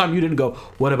the first time, you didn't go,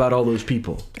 what about all those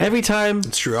people? Every time.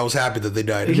 It's true. I was happy that they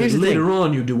died. Here's the Later thing.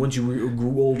 on you do, once you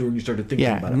grew older and you started thinking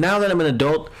Yeah. about it. Now that I'm an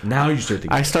adult, Now you start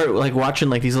thinking. I start like watching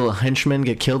like these little henchmen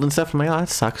get killed and stuff. I'm like, oh, that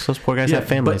sucks. Those poor guys have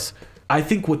families. But I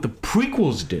think what the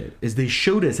prequels did is they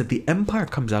showed us that the Empire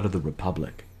comes out of the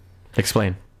Republic.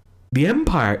 Explain. The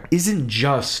Empire isn't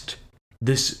just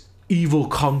this evil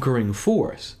conquering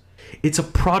force. It's a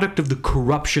product of the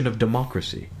corruption of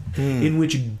democracy, in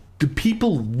which the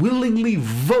people willingly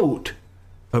vote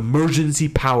emergency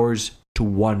powers to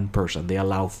one person. They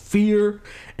allow fear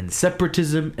and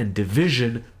separatism and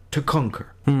division to conquer.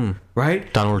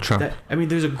 Right? Donald Trump.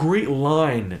 There's a great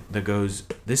line that goes,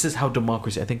 this is how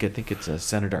democracy, I think it's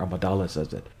Senator Amidala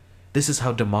says it. This is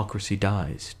how democracy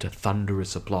dies, to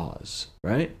thunderous applause,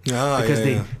 right?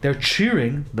 Because they're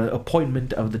cheering the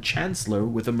appointment of the chancellor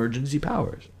with emergency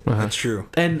powers. That's true.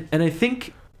 And I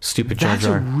think Stupid Jar that's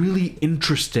Jar. a really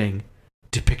interesting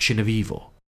depiction of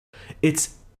evil.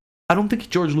 I don't think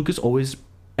George Lucas always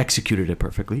executed it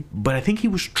perfectly, but I think he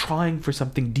was trying for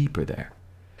something deeper there.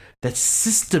 That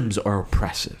systems are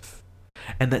oppressive,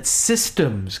 and that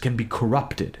systems can be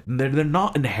corrupted. They're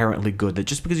not inherently good. That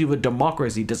just because you have a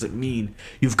democracy doesn't mean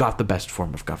you've got the best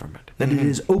form of government. That it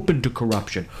is open to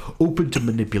corruption, open to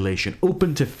manipulation,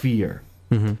 open to fear.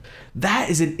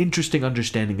 That is an interesting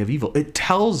understanding of evil. It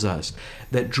tells us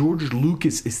that George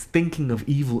Lucas is thinking of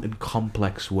evil in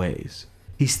complex ways.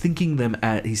 He's thinking of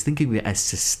it as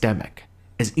systemic,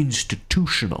 as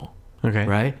institutional. Okay.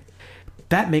 Right?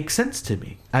 That makes sense to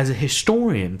me. As a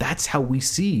historian, that's how we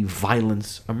see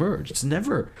violence emerge. It's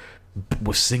never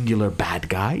a singular bad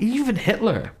guy. Even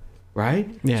Hitler, right?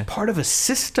 Yeah. It's part of a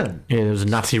system. Yeah, it was a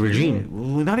Nazi regime.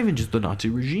 Well, not even just the Nazi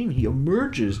regime. He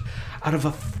emerges out of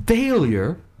a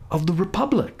failure of the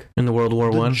Republic. In the World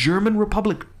War The One. German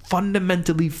Republic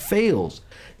fundamentally fails.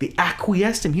 They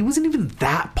acquiesced him. He wasn't even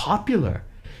that popular.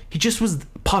 He just was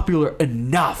popular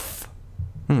enough.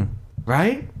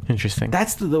 Right? Interesting.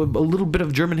 That's a little bit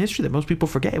of German history that most people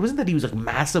forget. It wasn't that he was like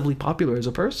massively popular as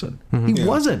a person. He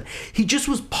wasn't. He just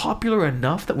was popular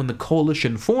enough that when the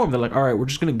coalition formed, they're like, all right, we're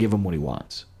just going to give him what he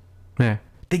wants. Yeah.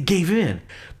 They gave in.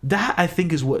 That, I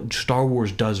think, is what Star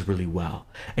Wars does really well.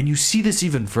 And you see this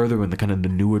even further in the kind of the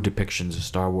newer depictions of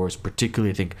Star Wars,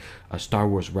 particularly, I think, not Star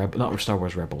Wars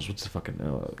Rebels. What's the fucking...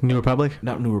 New Republic?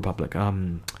 Not New Republic.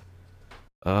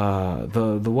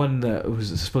 The one that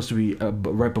was supposed to be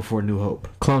right before New Hope.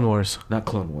 Clone Wars. Not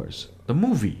Clone Wars. The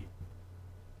movie.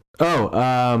 Rogue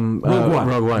One.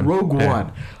 Rogue Yeah.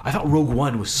 One. I thought Rogue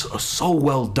One was so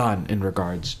well done in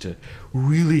regards to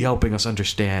really helping us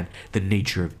understand the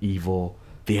nature of evil,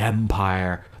 the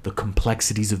Empire, the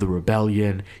complexities of the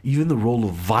rebellion, even the role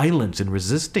of violence in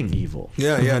resisting evil.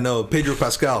 No, Pedro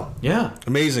Pascal. Yeah.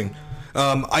 Amazing.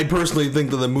 I personally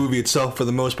think that the movie itself, for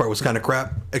the most part, was kind of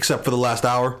crap, except for the last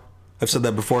hour. I've said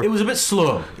that before. It was a bit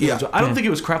slow. Yeah. I don't think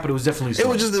it was crap, but it was definitely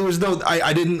slow.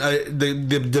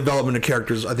 The development of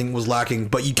characters, I think, was lacking,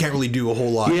 but you can't really do a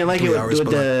whole lot. You didn't like it with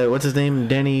but what's his name?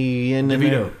 Danny and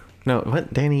DeVito. No,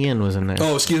 what? Danny Yen was in there.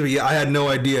 Oh, excuse me. Yeah, I had no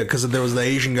idea because there was the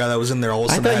Asian guy that was in there. All of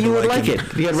a I sudden, thought you would like him.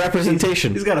 it. You had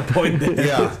representation. He's got a point there.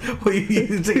 Yeah. Well,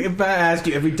 it's like, if I ask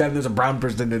you every time there's a brown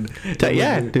person in,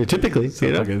 Yeah, dude, typically.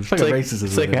 You know? it's like a racism.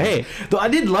 It's like, hey. Though I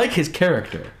did like his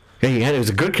character. It was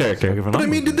a good character. But I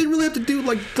mean, did they really have to do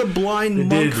like the blind They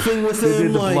monk did. thing with They him?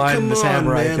 did the Like, blind, come the on,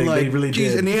 samurai man. thing. Like, They really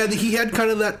geez, did. and he had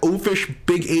kind of that oafish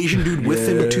big Asian dude with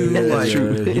him too. Like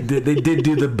They did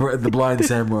do the blind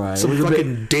samurai. some It was a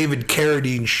fucking bit- David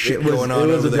Carradine shit it was, going on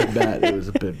it was over a there. bit bad. It was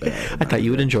a bit bad. I thought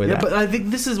you would enjoy Yeah, that. but I think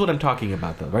this is what I'm talking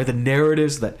about, though, right? The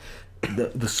narratives that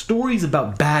the stories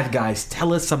about bad guys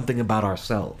tell us something about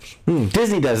ourselves.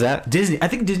 Disney does that. I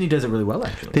think Disney does it really well,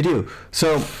 actually. They do.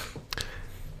 So,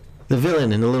 the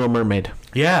villain in The Little Mermaid,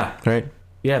 Yeah, right?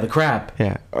 yeah, the crab.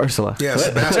 Yeah, Ursula. Yeah,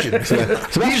 Sebastian.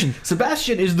 Sebastian.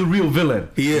 Sebastian is the real villain.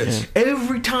 He is.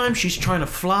 Every time she's trying to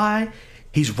fly,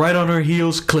 he's right on her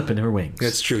heels, clipping her wings.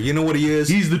 That's true. You know what he is?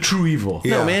 He's the true evil.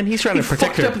 Yeah. No, man, he's trying to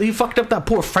protect her. He fucked up that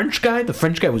poor French guy. The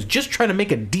French guy was just trying to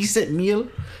make a decent meal.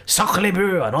 Sacre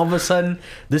bleu. And all of a sudden,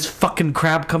 this fucking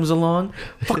crab comes along,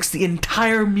 fucks the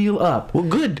entire meal up. Well,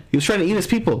 good. He was trying to eat his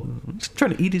people. He's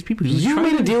trying to eat his people. He's You trying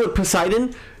made a to- deal with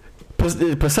Poseidon.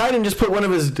 Poseidon just put one of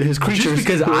his creatures. Just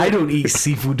because I don't eat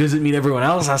seafood doesn't mean everyone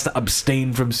else has to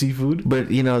abstain from seafood.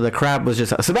 But you know, the crab was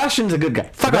just. Sebastian's a good guy.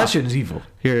 Fuck Sebastian off. is evil.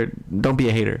 Here, don't be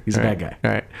a hater. He's a All bad right? guy.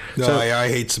 All right. No, So, I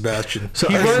hate Sebastian. so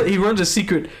He runs a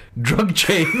secret drug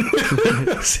chain,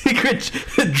 secret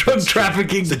drug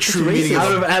trafficking the true meaning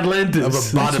out of of Atlantis.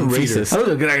 of a bottom That's feeder. racist. I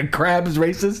don't know, like, crab's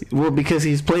racist. well, because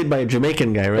he's played by a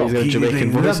Jamaican guy, right? He's got a Jamaican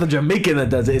It's not voice. the Jamaican that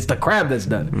does it. It's the crab that's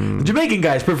done. The Jamaican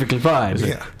guy is perfectly fine.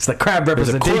 Yeah. It's the crab There's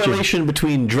a representation. correlation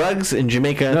between drugs and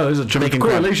Jamaica. No, there's a Jamaican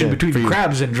correlation crab. between For you.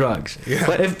 crabs and drugs. Yeah.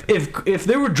 But if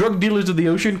there were drug dealers of the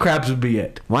ocean, crabs would be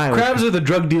it. Why? Crabs are the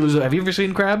drug dealers. Have you ever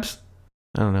seen crabs?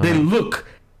 I don't know. They look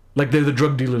like they're the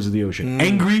drug dealers of the ocean.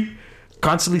 Angry,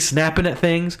 constantly snapping at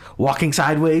things, walking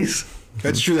sideways.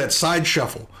 That's true. That side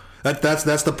shuffle. That's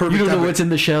the perfect. You don't know type of- what's in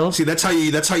the shell. See, that's how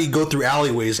you go through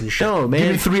alleyways and shit. No, Give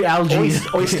man. me 3 algae.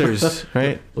 Oysters,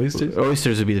 right? Oysters?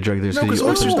 Oysters would be the drug dealers. No, 'cause you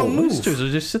oysters don't move. Oysters will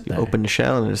just sit there. open the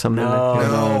shell and there's something No, in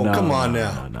there. No, come on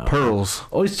now. no. Pearls.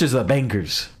 Oysters are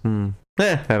bankers.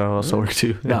 That'll also work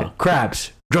too. No,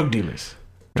 crabs, drug dealers.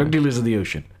 Drug dealers of the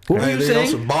ocean. What were you They're saying?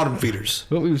 also bottom feeders.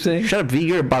 What were you saying? Shut up, V.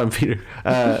 You're a bottom feeder.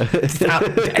 I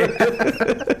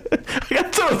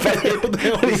got so offended when he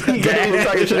was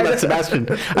talking shit about Sebastian.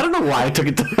 I don't know why I took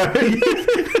it to heart.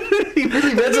 He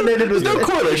really resonated with There's no me.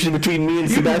 correlation between me and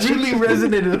You Sebastian. really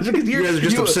resonated with me because You guys are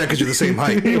just upset because you're the same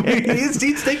height.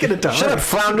 he's taking it to Shut up,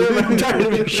 heart. flounder. I'm tired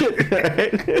of your shit.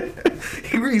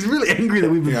 He's really angry that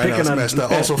we've been Yeah, I know, picking it's on. messed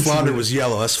up. Also, flounder was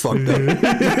yellow. That's fucked up.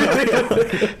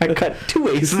 I cut 2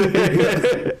 ways.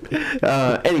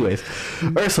 Anyways,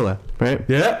 Ursula, right?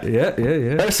 Yeah.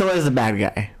 Ursula is the bad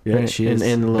guy. Yeah, right? she is.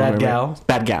 In the Little Bad Mermaid. gal.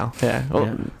 Bad gal. Yeah. Oh,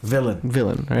 Yeah. Villain.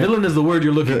 Villain. Right. Villain is the word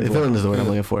you're looking for. Villain is the word I'm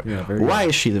looking for. Yeah, very Why good.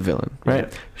 is she the villain? Right.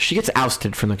 Yeah. She gets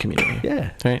ousted from the community.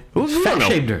 Yeah. Right. We don't fat know.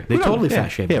 shamed her. They We don't- totally yeah, fat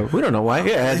shamed Yeah. her. We don't know why.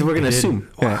 Yeah. We're gonna They did. assume.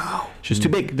 Yeah. Wow. She's too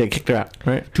big. They kicked her out.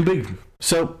 Right. Too big.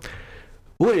 So,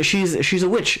 she's a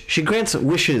witch. She grants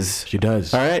wishes. She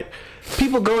does. All right.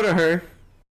 People go to her.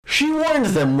 She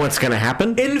warns them what's gonna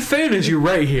happen. In fairness, you're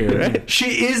right here. Right.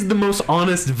 She is the most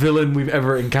honest villain we've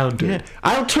ever encountered. Yeah.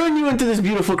 I'll turn you into this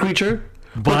beautiful creature,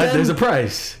 But then there's a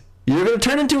price. you're gonna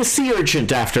turn into a sea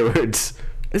urchin afterwards.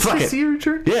 Is Fuck that it. sea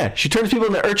urchin? Yeah, she turns people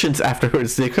into urchins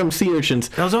afterwards. They become sea urchins.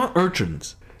 Those aren't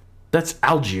urchins. That's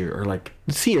algae or like.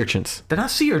 Sea urchins. They're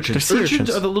not sea urchins. They're sea urchins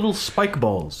urchins. are the little spike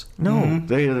balls. No,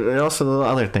 they're also the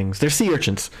other things. They're sea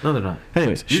urchins. No, they're not.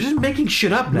 Anyways, You're just making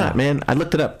shit up now. not man. I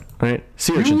looked it up. Right,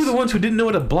 sea You urchins. were the ones who didn't know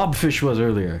what a blobfish was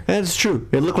earlier. That's true.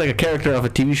 It looked like a character off a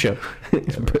TV show,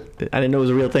 but I didn't know it was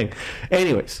a real thing.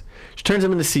 Anyways, she turns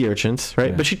them into sea urchins,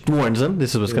 right? Yeah. But she warns them.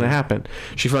 This is what's gonna happen.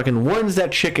 She fucking warns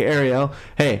that chick Ariel.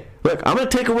 Hey, look, I'm gonna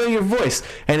take away your voice,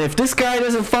 and if this guy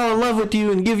doesn't fall in love with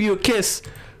you and give you a kiss,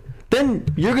 then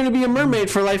you're gonna be a mermaid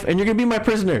for life, and you're gonna be my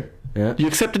prisoner. Yeah. You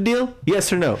accept a deal?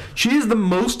 Yes or no? She is the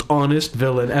most honest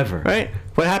villain ever. Right?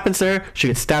 What happens to her? She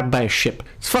gets stabbed by a ship.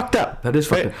 It's fucked up. That is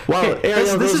fucked right? up. While Okay,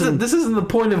 Ariel this goes isn't and- this isn't the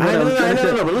point of what I I'm know, trying to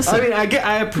say. but listen. I mean,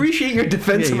 I appreciate your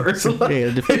defense Yeah, of Ursula.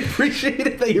 yeah, I appreciate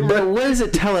it that you're But right. what does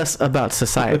it tell us about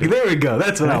society? There we go.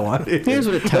 That's what I want. Here's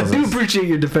what it tells I do us. appreciate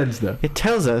your defense, though. It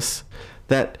tells us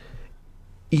that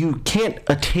you can't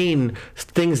attain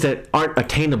things that aren't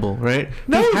attainable, right?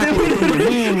 No, Be happy with your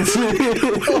means.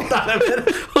 Hold on a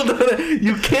minute.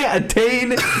 You can't attain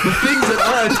the things that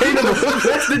are attainable.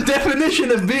 That's the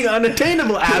definition of being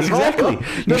unattainable, asshole. Exactly.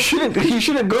 You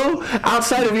shouldn't go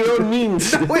outside of your own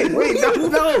means. Wait, no.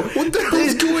 What the hell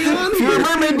is going on If you're a here?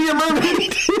 mermaid, be a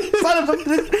mermaid. Son of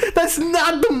a- That's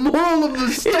not the moral of the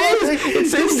story.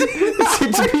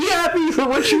 It's be happy for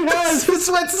what you have. This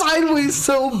went sideways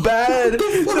so bad.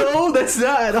 No, that's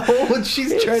not at all what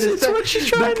she's trying to It's say. what she's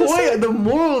trying the to say. The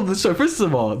moral of the story. First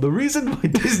of all, the reason why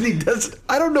Disney does,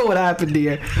 I don't know what happened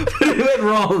here, but it went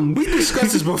wrong. We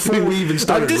discussed this before we even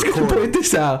started I'm just going to recording. point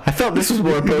this out. I felt this was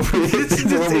more appropriate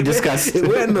than what we discussed. It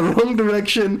went in the wrong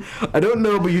direction. I don't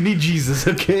know, but you need Jesus,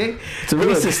 okay? It's a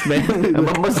racist, man. I'm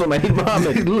a Muslim. I need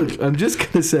Muhammad. Look, I'm just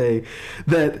gonna say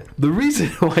that the reason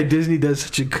why Disney does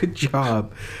such a good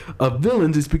job of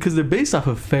villains is because they're based off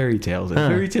of fairy tales, and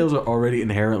fairy tales are already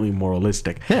inherently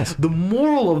moralistic. Yes. The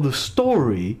moral of the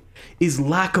story is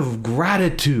lack of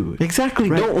gratitude. Exactly.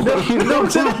 Right? Don't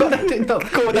No.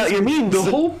 go without your means. The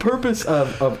whole purpose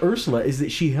of Ursula is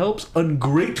that she helps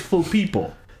ungrateful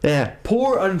people, Yeah.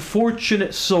 poor,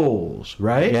 unfortunate souls,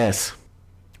 right? Yes.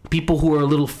 People who are a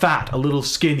little fat, a little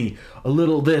skinny, a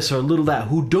little this or a little that,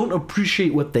 who don't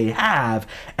appreciate what they have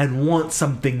and want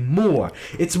something more.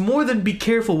 It's more than be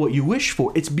careful what you wish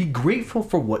for. It's be grateful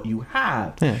for what you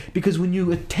have. Yeah. Because when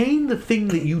you attain the thing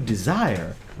that you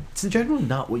desire, it's generally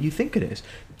not what you think it is.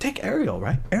 Take Ariel,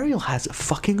 right? Ariel has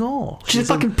fucking all.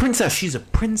 She's a fucking princess. She's a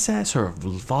princess. Her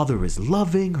father is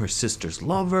loving. Her sisters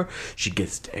love her. She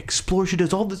gets to explore. She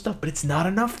does all this stuff, but it's not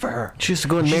enough for her. She used to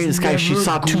go and marry She's this guy she never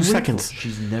saw 2 grateful. seconds.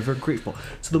 She's never grateful.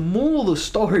 So the moral of the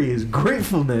story is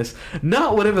gratefulness,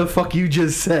 not whatever the fuck you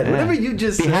just said. Yeah. Whatever you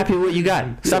just Be said. happy with what you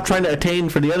got. Stop trying to attain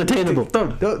for the unattainable.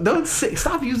 Don't say.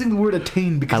 Stop using the word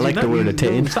attain because I like you're the not word using-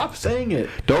 attain. Stop saying it.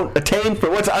 Don't attain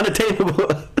for what's unattainable.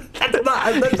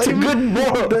 It's a good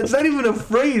moral. That's not even a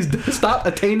phrase. Stop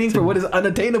attaining for what is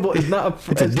unattainable is not a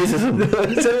phrase. It's a disism.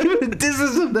 It's a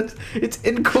disism. It's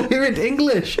incoherent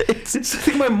English. It's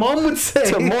something my mom would say.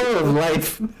 It's a moral of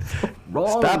life.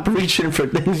 Wrong. Stop reaching for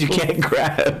things you can't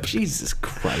grab. Jesus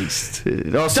Christ.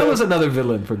 Also, Tell us another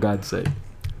villain, for God's sake.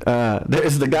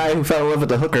 there's the guy who fell in love with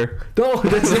the hooker. No,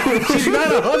 she's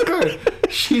not a hooker.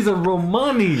 She's a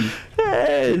Romani.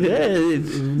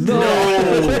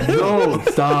 No,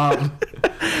 stop.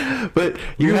 But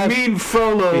You have, mean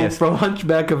Frollo Yes. from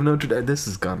Hunchback of Notre Dame? This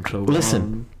has gone so Listen,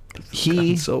 wrong.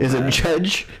 he so is a bad.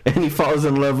 judge and he falls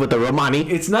in love with a Romani,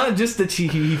 It's not just that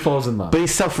he falls in love. but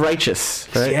he's self-righteous,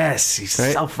 right? Yes, he's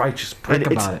Right? self-righteous prick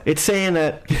And about it. It's saying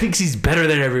that He thinks he's better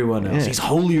than everyone else. Yeah. He's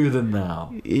holier than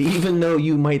thou. even though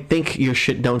you might think your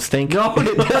shit don't stink, No,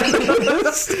 Diz,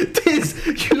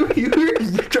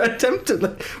 you're attempt to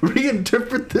like,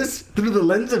 reinterpret this through the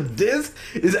lens of Diz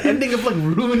is ending up like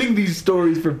ruining these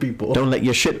stories for people. don't let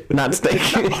your shit not stink.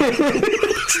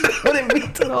 What it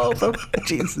means at all, bro.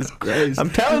 Jesus Christ. I'm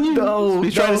telling you. No,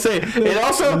 he's trying no. to say. And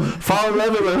also, fall in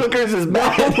love with hookers is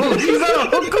bad. She's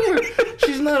not a hooker.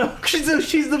 She's not a.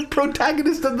 She's the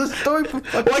protagonist of the story. For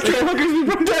fuck's Why sake. can't hookers be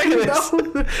protagonists?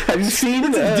 No. Have you seen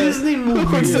It's a Disney movie.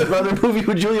 What's the other movie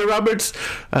with Julia Roberts?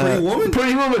 Pretty Woman?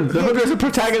 Pretty Woman. The hooker's a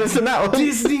protagonist in that one.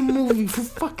 Disney movie, for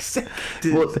fuck's sake.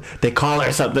 Well, they call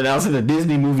her something else in the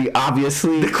Disney movie,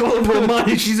 obviously. They call her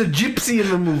Romani. She's a gypsy in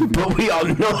the movie. But we all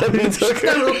know that means She's hooker.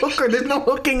 not a hooker. There's no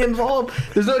hooking involved.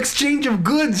 There's no exchange of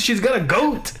goods. She's got a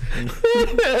goat.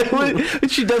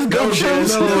 She does goat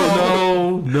shows.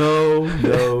 No.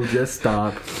 Just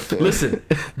stop. Listen,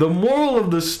 the moral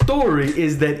of the story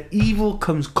is that evil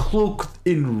comes cloaked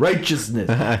in righteousness.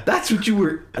 That's what you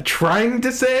were trying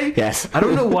to say? Yes. I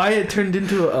don't know why it turned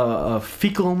into a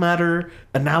fecal matter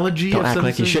analogy. Don't of act some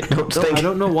like your sort. shit don't No, stink. I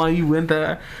don't know why you went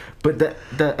there. But that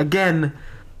again...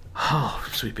 Oh,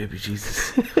 sweet baby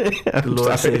Jesus! The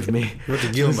Lord sorry. save me. You have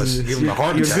to give him a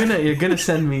heart You're attack. gonna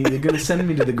send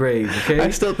me to the grave. Okay. I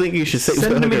still think you should say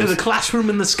Send me to hookers. the classroom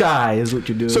in the sky is what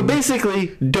you're doing. So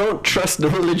basically, don't trust the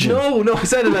religion. no, I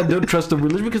said that I don't trust the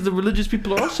religion because the religious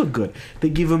people are also good. They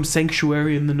give them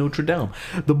sanctuary in the Notre Dame.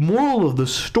 The moral of the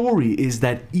story is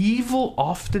that evil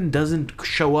often doesn't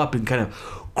show up in kind of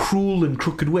cruel and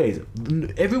crooked ways.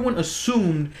 Everyone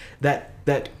assumed that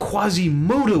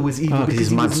Quasimodo was evil 'cause because he's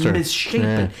he monster. was misshapen.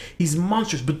 Yeah. He's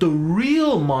monstrous. But the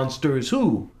real monster is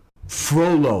who?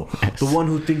 Frollo, the one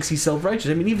who thinks he's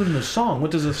self-righteous. I mean, even the song, what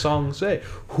does the song say?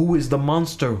 Who is the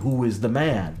monster? Who is the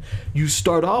man? You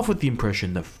start off with the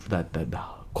impression that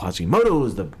Quasimodo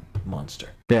is the monster.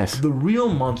 Yes. The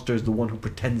real monster is the one who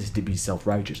pretends to be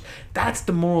self-righteous. That's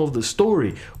the moral of the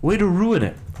story. Way to ruin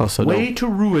it. Also, Way to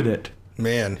ruin it.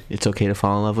 Man. It's okay to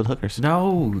fall in love with hookers.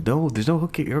 No, there's no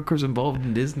hookers involved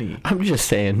in Disney. I'm just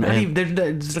saying, Not man. even,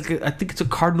 it's like I think it's a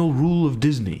cardinal rule of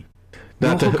Disney. No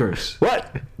Not to- hookers.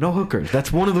 What? No hookers.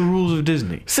 That's one of the rules of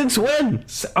Disney. Since when?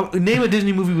 Name a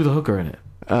Disney movie with a hooker in it.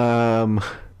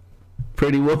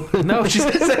 Pretty Woman. No, she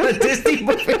said it's a Disney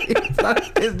movie. It's not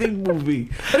a Disney movie.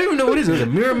 I don't even know what it is. Is it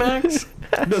Miramax?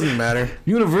 It doesn't matter.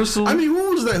 Universal? I mean,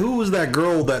 who was that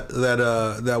girl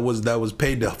that was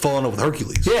paid to fall in love with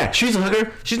Hercules? Yeah, she's a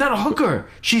hooker. She's not a hooker.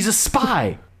 She's a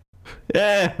spy.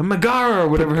 Yeah. Megara or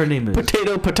whatever her name is.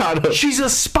 Potato. She's a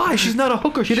spy. She's not a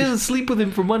hooker. She doesn't sleep with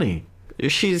him for money.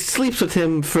 She sleeps with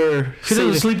him for. She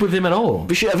doesn't sleep with him at all.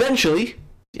 But she eventually.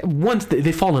 Once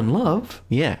they fall in love.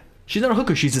 Yeah. She's not a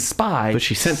hooker. She's a spy. But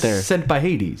she's sent there. Sent by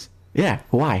Hades. Yeah.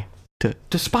 Why?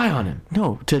 To spy on him.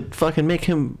 No, to fucking make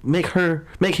him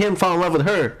fall in love with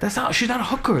her. She's not a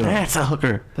hooker though. That's a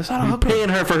hooker. That's not a You're hooker. paying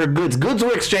her for her goods. Goods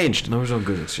were exchanged. No, there's no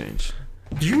good exchange.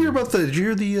 Did you hear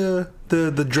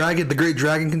the dragon, the great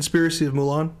dragon conspiracy of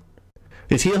Mulan?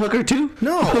 Is he a hooker too?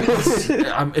 No.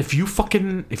 If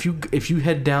you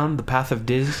head down the path of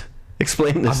Diz,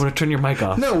 Explain this. I'm gonna turn your mic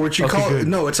off. No, where she good.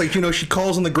 no, it's like, she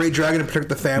calls on the great dragon to protect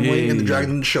the family, and the dragon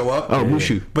doesn't show up. Oh,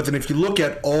 Mushu. But then if you look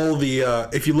at all the,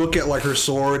 if you look at like her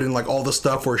sword and like all the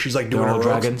stuff where she's like doing They're her all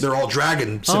ropes, dragons? they're all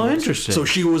dragon symbols. interesting. So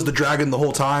she was the dragon the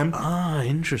whole time. Ah,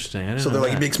 interesting. I didn't So know they're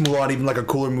like, that. it makes Mulan even like a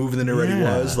cooler movie than it already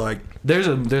Yeah. was. Like, There's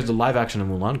the live action of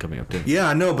Mulan coming up too. yeah,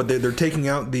 I know, but they're taking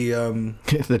out the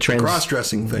the trans. cross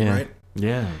dressing thing, yeah. right?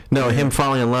 Yeah. No, him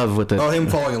falling in love with the. Oh, him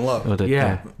falling in love. with the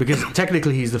Yeah, because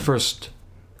technically he's the first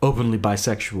openly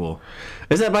bisexual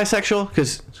Is that bisexual?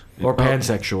 Because. or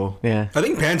pansexual. Yeah. I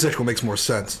think pansexual makes more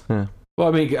sense. Yeah. Well,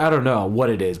 I mean, I don't know what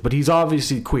it is, but he's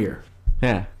obviously queer.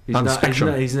 Yeah. He's on the not,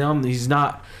 spectrum. He's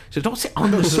not. So don't say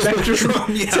on the spectrum.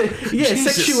 Yeah. Yeah,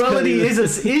 sexuality is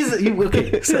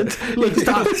okay. So, look,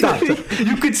 stop.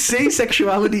 You could say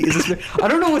sexuality is a. I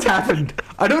don't know what's happened.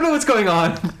 I don't know what's going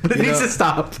on, but it needs to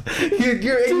stop.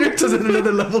 Your ignorance is at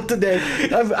another level today.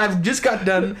 I've just got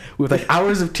done with like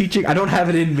hours of teaching. I don't have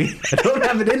it in me.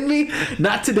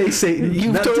 Not today, Satan.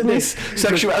 You've Not told today. me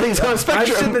sexuality is on a I've said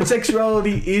spectrum. that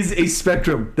sexuality is a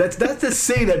spectrum. That's to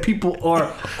say that people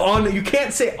are on. You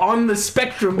can't say on the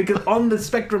spectrum because on the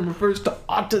spectrum refers to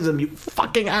autism. You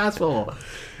fucking asshole.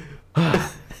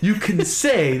 You can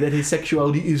say that his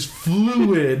sexuality is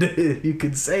fluid. You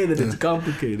can say that it's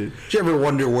complicated. Did you ever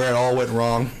wonder where it all went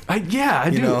wrong? I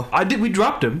do. know. I did. We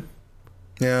dropped him.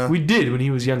 Yeah. We did when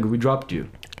he was younger. We dropped you.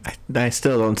 I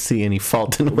still don't see any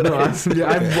fault in what No, I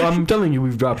I'm telling you,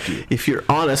 we've dropped you. If you're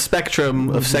on a spectrum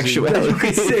of You sexuality.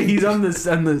 could say he's on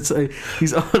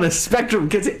he's on a spectrum. You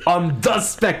can't say on the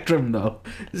spectrum though.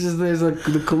 There's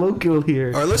the colloquial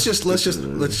here. All right, let's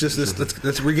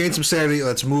regain some sanity.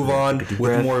 Let's move on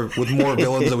with more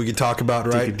villains that we can talk about,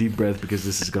 Take a right? deep breath because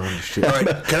this is going to shit. All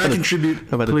right, can I contribute?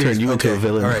 I'm about to Please. turn you into Okay, a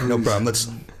villain. all right, no problem. Let's.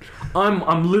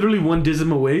 I'm literally one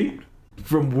dism away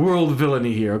from world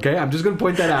villainy here. Okay, I'm just gonna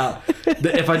point that out.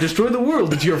 That if I destroy the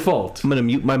world, it's your fault. I'm going to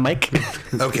mute my mic.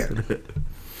 Okay.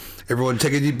 Everyone,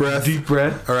 take a deep breath. Deep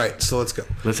breath. All right, so let's go.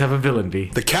 Let's have a villain be.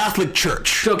 The Catholic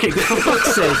Church. Okay, for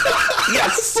fuck's sake.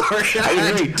 Yes, sorry. I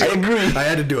agree. I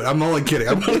had to do it. I'm only kidding.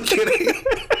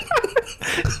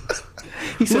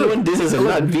 He said when this is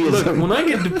not Look, Vism. when I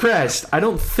get depressed, I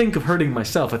don't think of hurting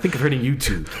myself. I think of hurting you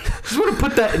two. Just want to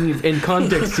put that in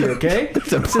context here, okay?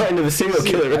 It's a mind of a serial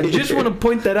killer. I just want to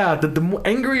point that out. That the more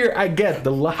angrier I get,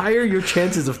 the higher your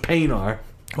chances of pain are.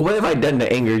 What have I done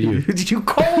to anger you? You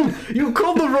called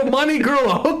the Romani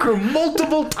girl a hooker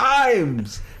multiple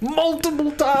times. You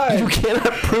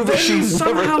cannot prove that Then you she's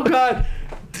somehow never... got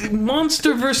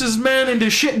monster versus man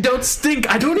into shit don't stink.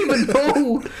 I don't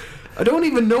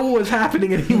even know what's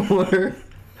happening anymore.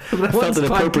 But I felt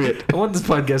inappropriate. I want this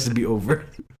podcast to be over.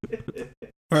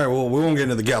 All right, well, we won't get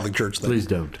into the Catholic Church then. Please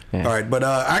don't. Yeah. All right, but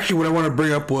actually, what I want to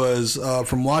bring up was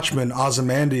from Watchmen,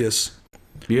 Ozymandias.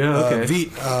 Yeah, okay.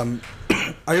 Veidt.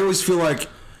 I always feel like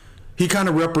he kind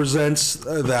of represents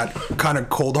that kind of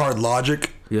cold hard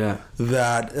logic Yeah.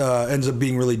 that ends up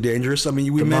being really dangerous. I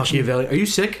mean, we The mentioned. Machiavelli. Are you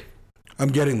sick? I'm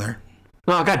getting there.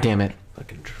 Oh, God damn it.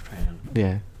 Fucking fan.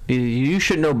 Yeah. You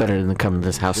should know better than to come to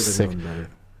this house sick.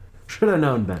 Should have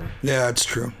known better. Yeah, it's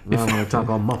true. Now I'm gonna talk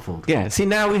all muffled. Yeah, see,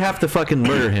 now we have to fucking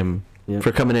murder him Yep.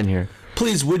 for coming in here.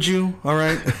 Please, would you? All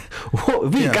right. Whoa,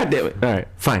 Yeah. God damn it. All right,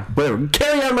 fine. Whatever.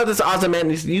 Carry on about this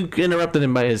Ozymandias. You interrupted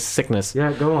him by his sickness.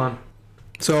 Yeah, go on.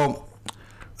 So,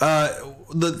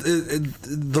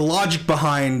 the logic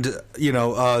behind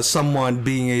someone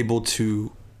being able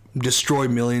to destroy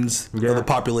millions of the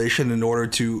population in order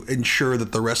to ensure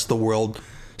that the rest of the world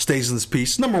stays in this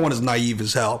peace. Number one is naive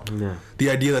as hell. Yeah. The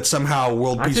idea that somehow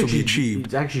world peace will be achieved.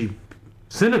 It's actually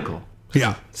cynical.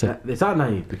 Yeah. It's not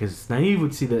naive, because naive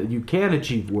would see that you can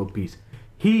achieve world peace.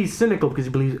 He's cynical because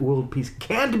he believes world peace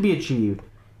can't be achieved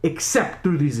except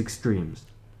through these extremes.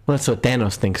 Well, that's what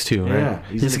Thanos thinks too, right? Yeah,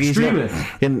 he's an extremist.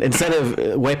 Instead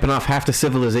of wiping off half the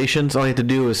civilizations, all you have to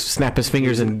do is snap his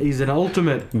fingers and He's an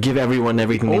ultimate give everyone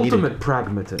everything they needed. ultimate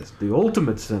pragmatist, the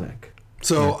ultimate cynic.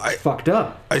 So Fucked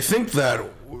up. I think that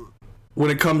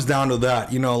when it comes down to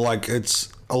that, you know, like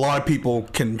it's a lot of people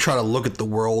can try to look at the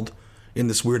world in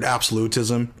this weird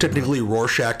absolutism. Technically,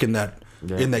 Rorschach in that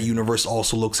universe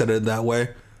also looks at it that way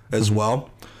as well.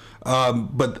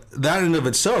 But that in and of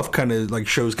itself kind of like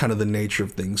shows kind of the nature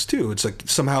of things too. It's like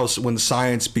somehow when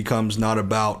science becomes not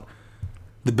about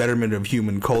the betterment of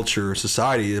human culture or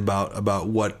society, about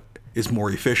what is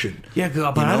more efficient. Yeah,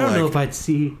 but I don't know if I'd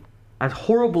see, as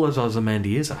horrible as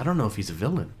Ozymandias is, I don't know if he's a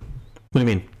villain. What do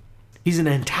you mean? He's an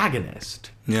antagonist,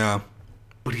 Yeah.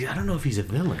 but I don't know if he's a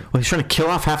villain. Well, he's trying to kill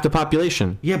off half the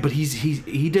population. Yeah, but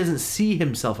he doesn't see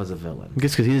himself as a villain, I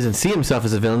guess because he doesn't see himself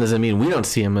as a villain doesn't mean we don't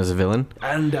see him as a villain.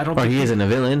 and I don't. Or think he isn't a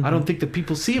villain. I don't think that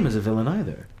people see him as a villain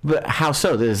either. But how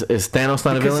so? Is Thanos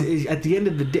not a Because villain? at the end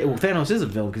of the day, well, Thanos is a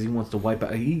villain because he wants to wipe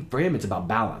out. For him, it's about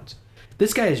balance.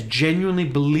 This guy genuinely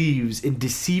believes in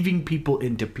deceiving people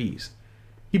into peace.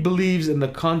 He believes in the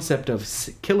concept of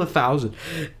kill 1,000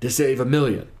 to save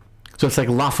 1,000,000. So it's like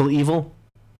lawful evil?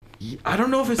 I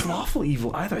don't know if it's lawful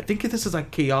evil either. I think this is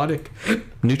like chaotic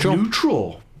Neutral?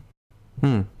 Neutral. I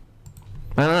don't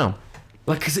know.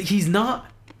 Like, because he's not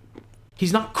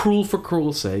cruel for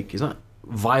cruel's sake. He's not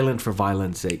violent for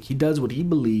violence sake. He does what he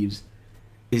believes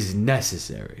is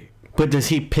necessary. But does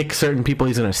he pick certain people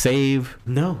he's going to save?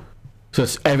 No. So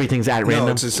everything's at random?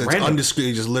 No, it's Random.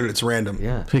 undisclosed. Just literally, it's random.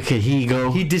 Yeah. So could he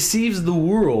go... He deceives the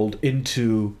world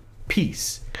into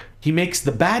peace. He makes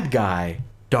the bad guy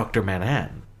Dr.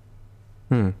 Manhattan.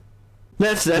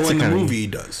 That's Well, in the kind movie, he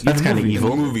does. That's kind of In the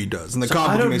evil. movie, he does. In the I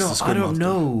comic, he don't makes know. the squid I don't monster.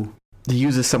 know. He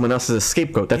uses someone else as a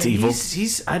scapegoat. That's Yeah, evil.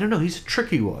 He's I don't know. He's a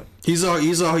tricky one. He's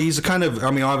a kind of, I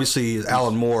mean, obviously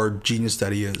Alan Moore, genius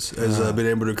that he is, has been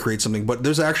able to create something. But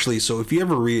there's actually, so if you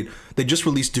ever read, they just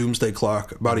released Doomsday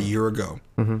Clock about a year ago,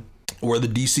 where the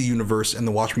DC universe and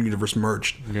the Watchmen universe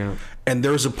merged. Yeah. And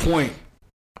there's a point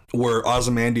where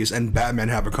Ozymandias and Batman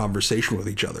have a conversation with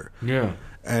each other. Yeah.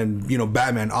 And, you know,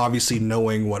 Batman, obviously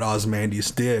knowing what Ozymandias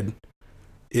did,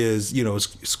 is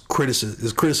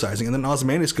criticizing, and then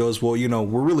Ozymandias goes, well, you know,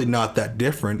 we're really not that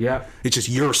different. Yeah. It's just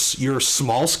you're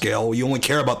small scale. You only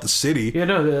care about the city. Yeah,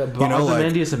 no, You know,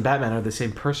 Ozymandias and Batman are the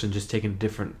same person, just taking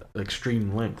different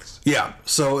extreme lengths. Yeah.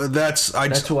 So that's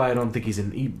why I don't think he's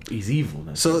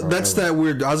evil. so that's that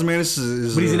weird. Ozymandias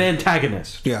is But he's an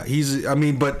antagonist. Yeah,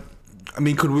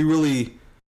 could we really,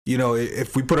 you know,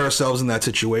 if we put ourselves in that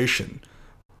situation,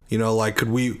 you know, like could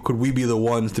we be the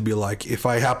ones to be like, if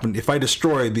I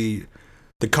destroy the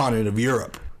continent of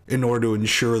Europe in order to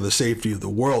ensure the safety of the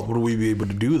world, would we be able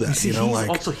to do that? You know, like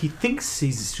also he thinks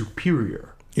he's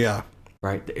superior, yeah,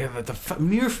 right? The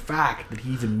mere fact that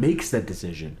he even makes that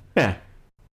decision, Yeah.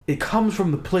 it comes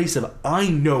from the place of I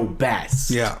know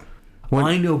best. yeah.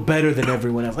 I know better than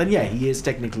everyone else, and yeah, he is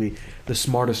technically the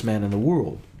smartest man in the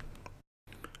world.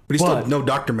 But he's still no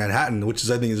Dr. Manhattan, which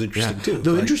is I think is interesting too.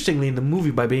 Though Like, interestingly, in the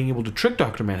movie, by being able to trick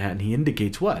Dr. Manhattan, he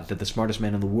indicates what? That the smartest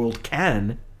man in the world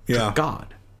can trick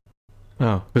God.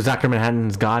 Oh, was Dr.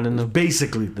 Manhattan's God in the...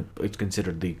 Basically, it's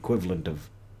considered the equivalent of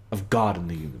God in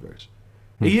the universe.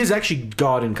 He is actually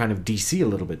God in kind of DC a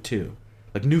little bit too.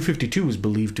 Like New 52 is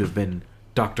believed to have been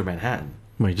Dr. Manhattan.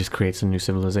 Where he just creates a new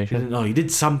civilization? No, he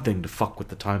did something to fuck with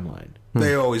the timeline.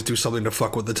 they always do something to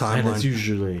fuck with the And it's timeline.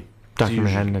 usually Dr.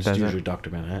 Manhattan that does usually it. Dr.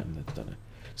 Manhattan that's done it.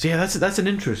 So yeah, that's an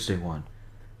interesting one.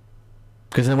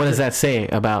 Because then what does that say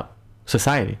about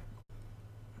society?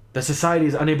 That society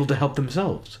is unable to help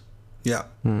themselves. Yeah,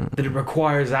 That it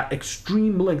requires that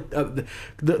extreme length.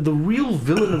 The real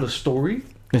villain of the story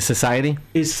Is society?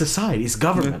 is society, is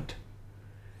government.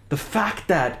 The fact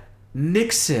that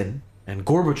Nixon and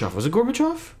Gorbachev, was it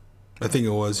Gorbachev? I think it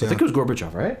was. Yeah, I think it was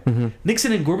Gorbachev, right?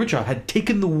 Nixon and Gorbachev had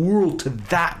taken the world to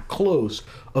that close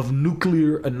of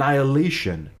nuclear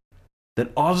annihilation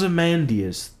that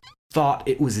Ozymandias thought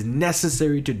it was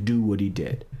necessary to do what he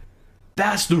did.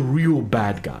 That's the real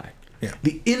bad guy. Yeah.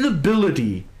 The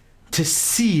inability to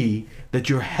see that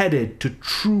you're headed to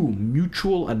true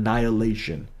mutual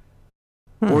annihilation.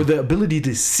 Or the ability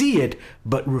to see it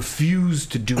but refuse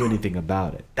to do anything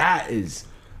about it.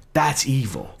 That's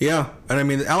evil. Yeah, and I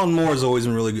mean, Alan Moore has always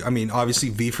been really good. I mean, obviously,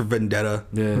 V for Vendetta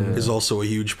is also a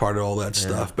huge part of all that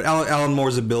stuff. But Alan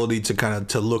Moore's ability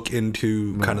to look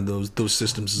into kind of those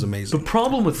systems is amazing. The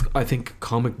problem with, I think,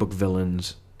 comic book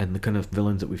villains and the kind of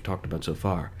villains that we've talked about so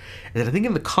far is that I think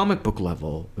in the comic book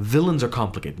level, villains are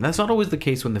complicated. And that's not always the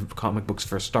case when the comic books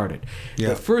first started. Yeah.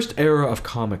 The first era of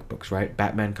comic books, right?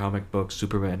 Batman comic books,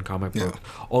 Superman comic books,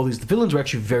 all these, the villains were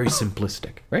actually very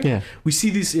simplistic, right? Yeah. We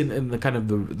see these in the kind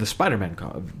of the Spider-Man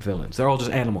villains. They're all just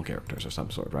animal characters of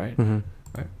some sort, right? Mm-hmm.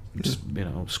 Right? Just,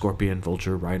 Scorpion,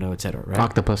 Vulture, Rhino, etc., right?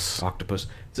 Octopus.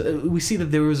 So we see that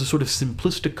there is a sort of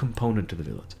simplistic component to the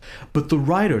villains. But the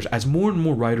writers, as more and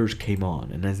more writers came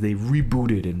on, and as they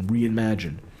rebooted and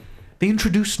reimagined, they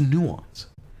introduced nuance.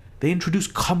 They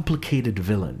introduced complicated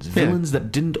villains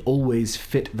that didn't always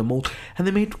fit the mold, and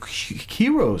they made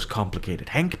heroes complicated.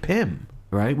 Hank Pym,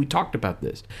 right? We talked about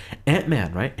this.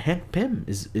 Ant-Man, right? Hank Pym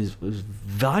is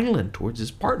violent towards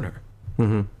his partner.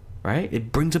 Mm-hmm. Right?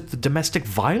 It brings up the domestic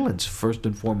violence first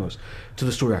and foremost to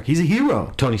the story arc. He's a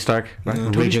hero. Tony Stark, Right?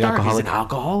 raging Tony Stark, alcoholic. he's an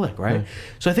alcoholic, right? Yeah.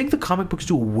 So I think the comic books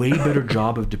do a way better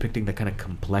job of depicting the kind of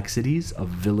complexities of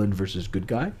villain versus good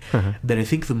guy than I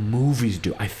think the movies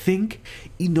do. I think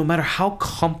no matter how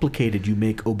complicated you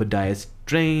make Obadiah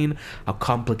Stane, how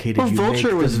complicated you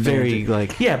Vulture make was the very, villain-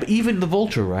 like... but even the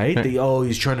Vulture, right?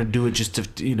 He's trying to do it just to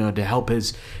to help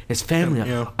his family.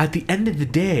 Yeah. At the end of the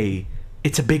day,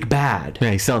 it's a big bad.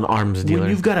 Yeah, he's selling arms dealer. When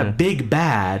you've got a big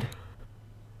bad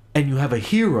and you have a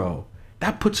hero,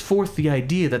 that puts forth the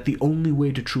idea that the only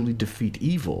way to truly defeat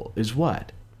evil is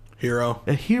what? Hero.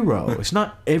 A hero. It's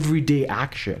not everyday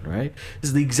action, right? This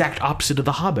is the exact opposite of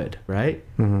The Hobbit, right?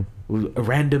 Mm-hmm.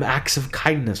 Random acts of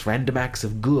kindness, random acts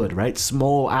of good, right?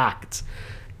 Small acts,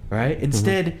 right?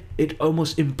 Instead, it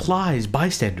almost implies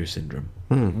bystander syndrome.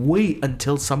 Wait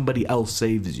until somebody else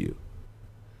saves you.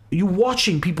 You're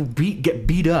watching people get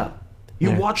beat up.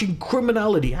 You're watching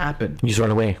criminality happen. You just run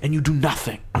away. And you do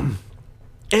nothing.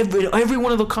 Every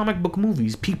one of the comic book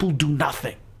movies, people do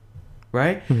nothing.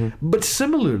 Right? But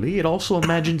similarly, it also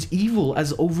imagines evil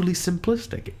as overly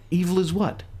simplistic. Evil is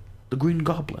what? The Green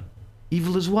Goblin.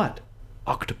 Evil is what?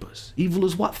 Octopus. Evil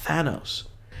is what? Thanos.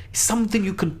 Something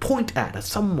you can point at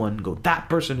someone and go, that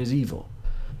person is evil.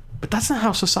 But that's not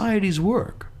how societies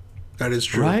work. That is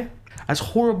true. Right? As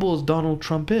horrible as Donald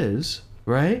Trump is,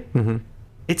 right?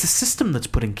 It's a system that's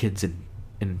putting kids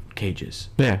in cages.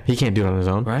 Yeah, he can't do it on his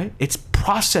own. Right? It's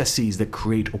processes that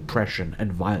create oppression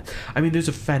and violence. I mean, there's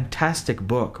a fantastic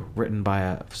book written by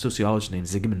a sociologist named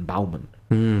Zygmunt Bauman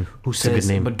who says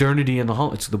modernity and the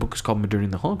Holocaust. The book is called Modernity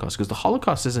and the Holocaust because the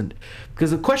Holocaust isn't...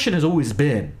 Because the question has always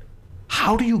been,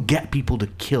 how do you get people to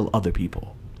kill other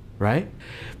people? Right?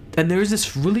 And there's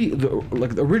this really...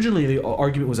 originally, the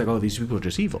argument was like, oh, these people are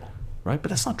just evil. Right? But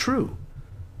that's not true.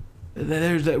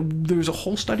 There's a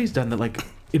whole studies done that, like,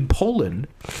 in Poland,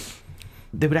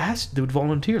 they would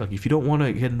volunteer. Like, if you don't want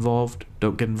to get involved,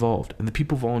 don't get involved. And the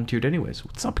people volunteered anyways.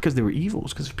 It's not because they were evil.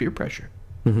 It's because of peer pressure.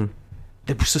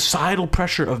 The societal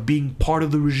pressure of being part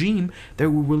of the regime, they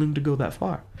were willing to go that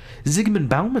far. Zygmunt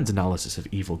Bauman's analysis of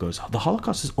evil goes, the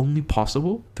Holocaust is only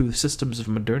possible through the systems of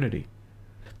modernity,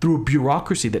 through a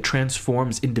bureaucracy that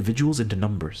transforms individuals into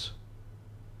numbers.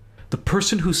 The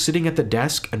person who's sitting at the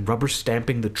desk and rubber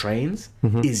stamping the trains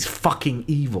is fucking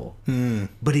evil.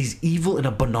 But he's evil in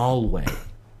a banal way.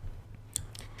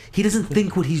 He doesn't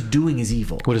think what he's doing is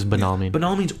evil. What does banal mean?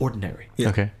 Banal means ordinary. Yeah.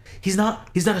 Okay. He's not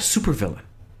a supervillain.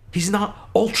 He's not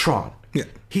Ultron. Yeah.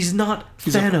 He's not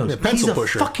Thanos. pencil He's a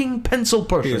pusher. fucking pencil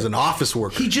pusher. He's an office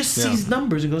worker. He just sees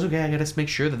numbers and goes, okay, I gotta make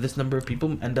sure that this number of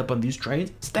people end up on these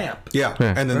trains. Stamp. Yeah.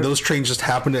 And then those trains just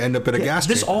happen to end up at a gas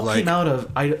This station. all came out of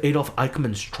Adolf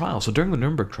Eichmann's trial. So during the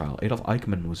Nuremberg trial, Adolf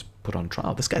Eichmann was put on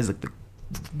trial. This guy's like the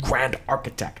grand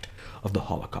architect of the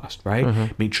Holocaust,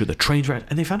 right? Made sure the trains ran.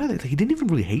 And they found out that he didn't even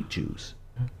really hate Jews.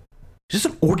 He's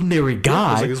just an ordinary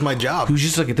guy. It's like, this is my job. Who's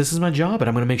just like, this is my job, and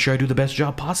I'm going to make sure I do the best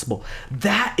job possible.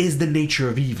 That is the nature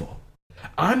of evil.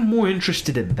 I'm more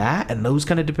interested in that and those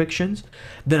kind of depictions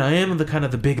than I am in the kind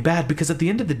of the big bad, because at the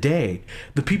end of the day,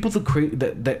 the people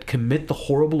that commit the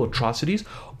horrible atrocities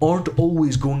aren't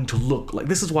always going to look like...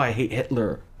 This is why I hate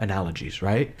Hitler analogies,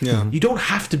 right? Yeah. You don't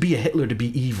have to be a Hitler to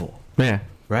be evil. Yeah.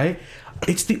 Right?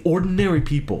 It's the ordinary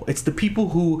people. It's the people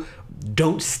who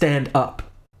don't stand up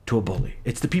to a bully.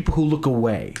 It's the people who look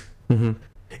away.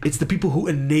 It's the people who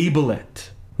enable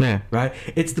it. Yeah. Right?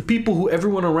 It's the people who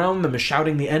everyone around them is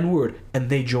shouting the N-word and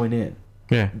they join in.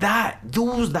 Yeah.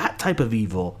 That type of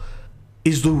evil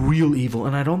is the real evil,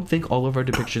 and I don't think all of our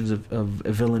depictions of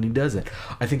villainy does it.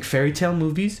 I think fairy tale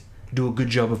movies do a good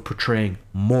job of portraying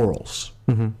morals,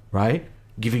 right?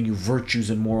 Giving you virtues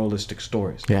and moralistic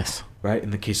stories. Yes. Right?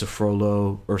 In the case of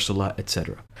Frollo, Ursula,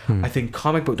 etc. I think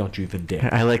comic book, don't you even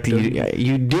dare. I like that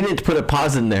you didn't put a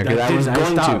pause in there because I was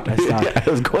going to. I stopped.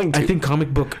 I was going to. I think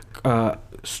comic book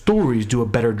stories do a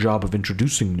better job of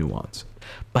introducing nuance.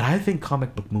 But I think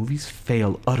comic book movies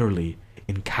fail utterly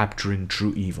in capturing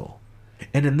true evil.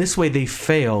 And in this way, they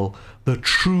fail the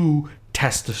true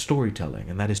test of storytelling,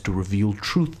 and that is to reveal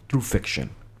truth through fiction.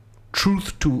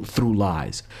 Truth through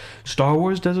lies. Star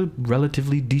Wars does a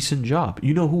relatively decent job.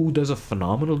 You know who does a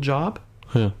phenomenal job?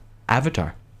 Yeah.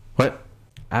 Avatar. What?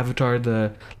 Avatar,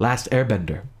 the Last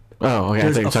Airbender. Oh, okay. I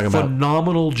Does think you're a talking about.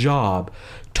 phenomenal job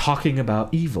talking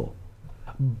about evil.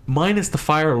 Minus the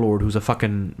Fire Lord, who's a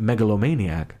fucking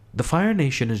megalomaniac. The Fire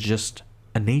Nation is just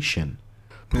a nation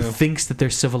who thinks that they're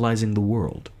civilizing the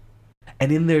world.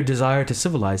 And in their desire to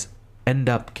civilize, end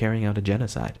up carrying out a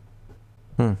genocide.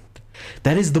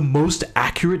 That is the most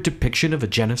accurate depiction of a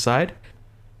genocide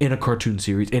in a cartoon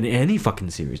series, in any fucking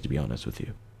series, to be honest with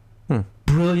you.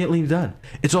 Brilliantly done.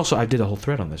 It's also, I did a whole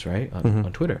thread on this, right?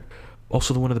 On Twitter.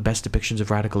 Also one of the best depictions of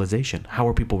radicalization. How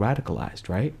are people radicalized,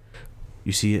 right?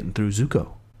 You see it through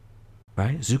Zuko,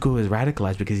 right? Zuko is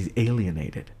radicalized because he's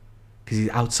alienated, because he's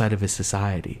outside of his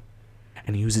society.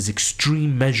 And he uses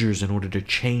extreme measures in order to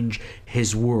change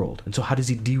his world. And so how does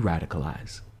he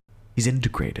de-radicalize? He's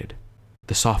integrated.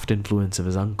 The soft influence of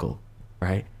his uncle,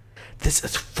 right? This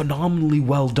is phenomenally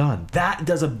well done. That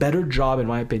does a better job, in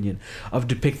my opinion, of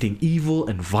depicting evil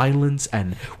and violence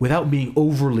and without being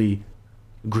overly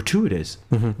gratuitous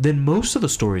than most of the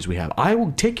stories we have.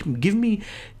 Give me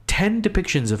 10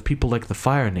 depictions of people like the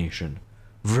Fire Nation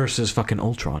versus fucking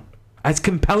Ultron. As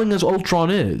compelling as Ultron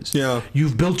is,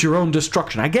 you've built your own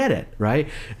destruction. I get it, right?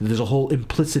 There's a whole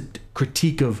implicit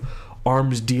critique of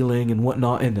arms dealing and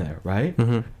whatnot in there, right?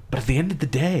 But at the end of the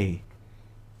day,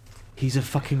 he's a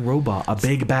fucking robot, a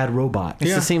big bad robot.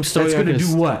 It's the same story. That's going to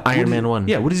do what? Iron Man 1.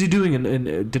 Yeah, what is he doing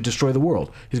to destroy the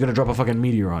world? He's going to drop a fucking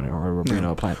meteor on it or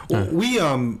a planet. Well,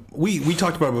 we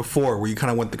talked about it before, where you kind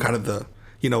of went the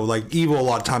like evil a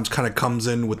lot of times kind of comes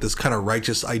in with this kind of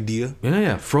righteous idea.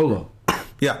 Yeah, Frollo.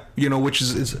 Yeah, which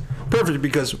is perfect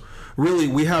because really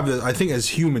we have I think as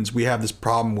humans we have this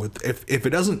problem with if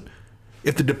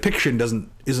the depiction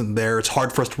isn't there, it's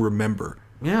hard for us to remember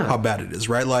how bad it is,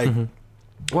 right? Like,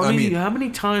 well, I mean, how many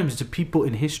times do people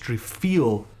in history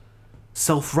feel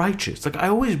self-righteous? Like, I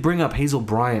always bring up Hazel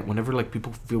Bryant whenever like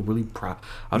people feel really proud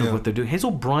out of what they're doing. Hazel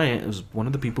Bryant is one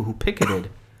of the people who picketed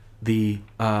the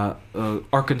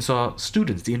Arkansas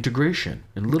students, the integration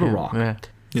in Little Rock.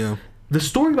 Yeah. The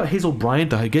story about Hazel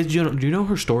Bryant, though, I guess, do you know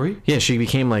her story? Yeah, she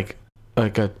became like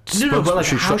a No, but like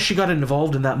how she got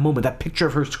involved in that moment, that picture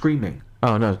of her screaming.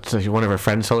 Oh no! So one of her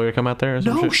friends told her to come out there. Or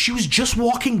No, shit? she was just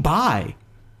walking by.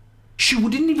 She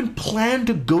didn't even plan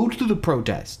to go to the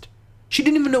protest. She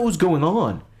didn't even know what was going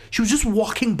on. She was just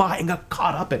walking by and got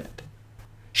caught up in it.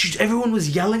 Everyone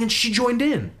was yelling and she joined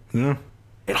in. Yeah.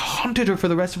 It haunted her for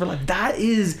the rest of her life. That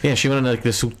is... Yeah, she went on like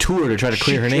this tour to try to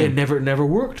clear her name. It never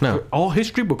worked. No. All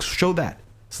history books show that.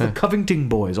 It's the Covington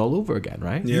boys all over again,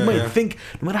 right? Yeah, you might think,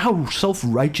 no matter how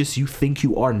self-righteous you think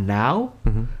you are now,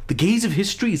 the gaze of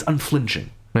history is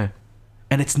unflinching. Yeah.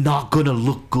 And it's not going to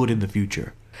look good in the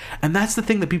future. And that's the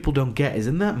thing that people don't get, is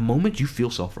in that moment you feel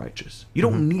self-righteous. You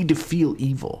don't need to feel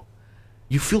evil.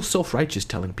 You feel self-righteous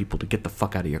telling people to get the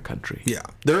fuck out of your country. Yeah.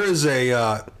 There is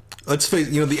a... let's face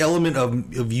it, the element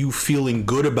of you feeling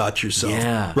good about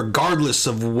yourself, regardless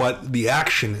of what the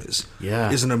action is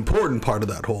an important part of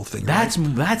that whole thing.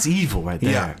 That's evil right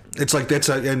there. Yeah, it's like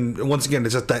and once again,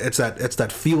 it's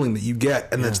that feeling that you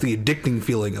get, and that's the addicting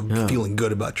feeling of feeling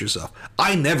good about yourself.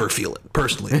 I never feel it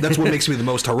personally. That's what makes me the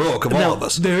most heroic of all of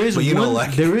us. There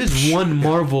is one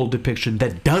Marvel depiction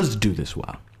that does do this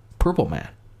well. Purple Man.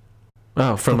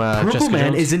 Oh, from Purple Jessica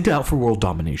Man Jones? isn't out for world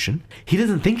domination. He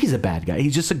doesn't think he's a bad guy.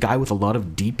 He's just a guy with a lot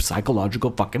of deep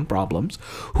psychological fucking problems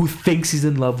who thinks he's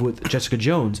in love with Jessica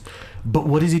Jones. But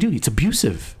what does he do? It's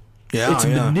abusive. It's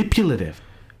manipulative.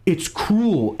 It's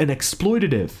cruel and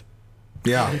exploitative.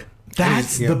 Yeah.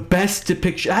 That's the best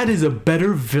depiction. That is a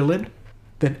better villain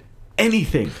than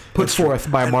anything put forth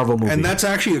by a Marvel movie. And that's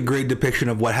actually a great depiction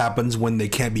of what happens when they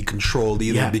can't be controlled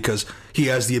either, because he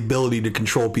has the ability to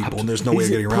control people, and there's no way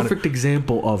of getting around it. Perfect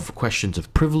example of questions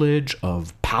of privilege,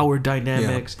 of power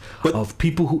dynamics, of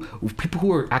people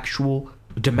who are actual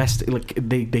domestic, like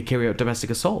they carry out domestic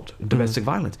assault, domestic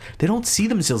violence. They don't see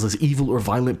themselves as evil or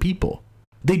violent people.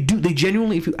 They do. They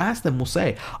genuinely, if you ask them, will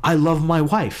say, "I love my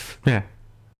wife. Yeah,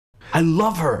 I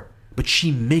love her, but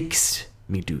she makes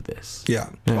me do this."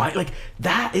 Right, like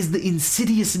that is the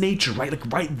insidious nature, right?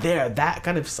 Like right there, that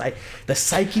kind of the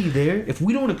psyche there. If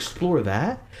we don't explore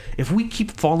that, if we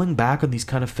keep falling back on these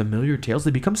kind of familiar tales,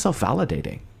 they become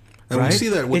self-validating. And right? we see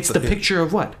that with it's the picture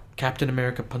of what Captain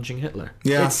America punching Hitler.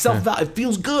 Yeah, it's it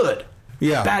feels good.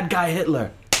 Yeah, bad guy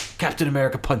Hitler Captain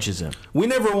America punches him. We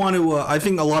never want to. I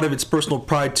think a lot of it's personal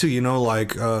pride too. You know,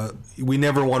 like we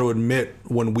never want to admit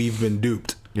when we've been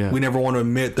duped. Yeah. We never want to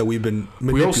admit that we've been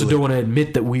manipulated. We also don't want to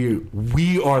admit that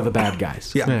we are the bad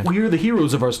guys. Yeah. We are the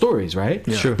heroes of our stories, right?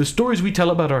 Yeah. Sure. The stories we tell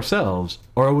about ourselves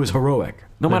are always heroic.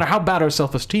 No matter how bad our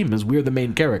self-esteem is, we're the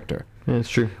main character. Yeah, it's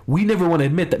true. We never want to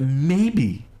admit that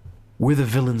maybe we're the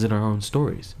villains in our own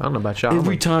stories. I don't know about y'all.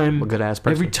 Every time, a good ass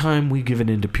person. every time we've given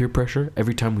in to peer pressure,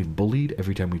 every time we've bullied,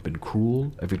 every time we've been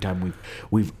cruel, every time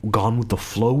we've gone with the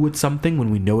flow with something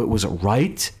when we know it wasn't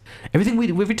right,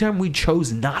 every time we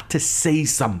chose not to say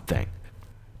something,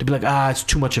 to be like, it's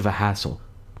too much of a hassle.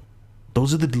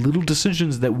 Those are the little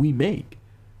decisions that we make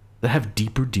that have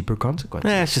deeper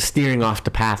consequences. It's just steering off the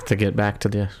path to get back to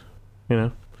the, you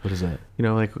know. What is that? You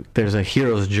know, like there's a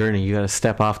hero's journey. You got to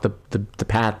step off the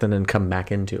path and then come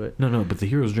back into it. No, but the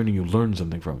hero's journey you learn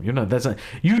something from. That's not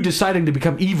you deciding to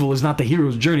become evil is not the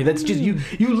hero's journey. That's just you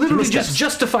literally Missteps. just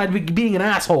justified being an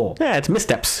asshole. Yeah, it's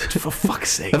missteps. For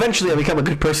fuck's sake. Eventually, I'll become a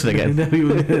good person again.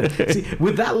 See,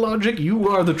 with that logic, you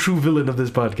are the true villain of this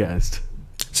podcast.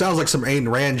 Sounds like some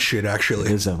Ayn Rand shit, actually.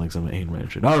 It sounds like some Ayn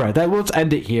Rand shit. All right, let's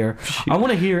end it here. I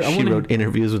want to hear. She wrote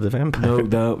Interviews with the Vampire.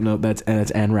 No, that's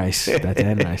Anne Rice. That's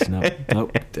Anne Rice. No,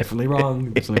 definitely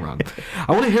wrong. Definitely wrong.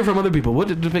 I want to hear from other people. What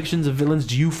depictions of villains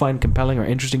do you find compelling or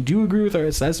interesting? Do you agree with our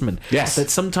assessment? Yes. That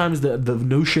sometimes the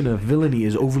notion of villainy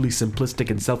is overly simplistic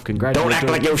and self-congratulatory. Don't act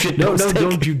like your shit No, don't stink.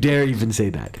 don't you dare even say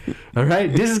that. All right,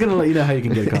 this is gonna let you know how you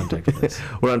can get contact with us.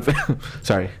 We're on,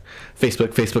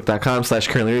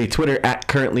 Facebook.com/currentlynerdy, Twitter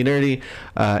 @currentlynerdy,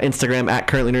 Instagram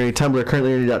 @currentlynerdy, Tumblr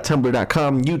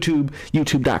currentlynerdy.tumblr.com,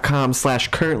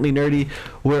 YouTube.com/currentlynerdy.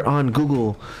 We're on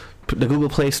Google, the Google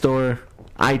Play Store,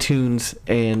 iTunes,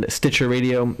 and Stitcher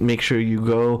Radio. Make sure you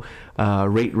go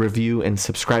rate, review, and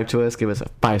subscribe to us. Give us a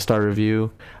 5-star review.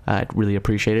 I'd really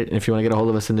appreciate it. And if you want to get a hold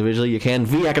of us individually, you can.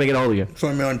 V, how can I get a hold of you?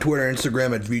 Find me on Twitter and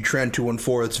Instagram at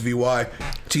VTran214. That's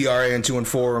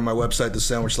VYTRAN214, or on my website,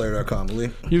 thesandwichslayer.com. Lee?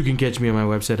 You can catch me on my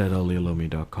website at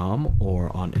alialomi.com,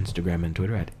 or on Instagram and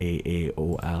Twitter at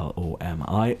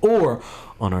AAOLOMI, or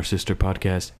on our sister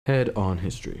podcast, Head on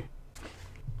History.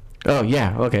 Oh,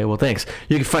 yeah. Okay, well, thanks.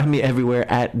 You can find me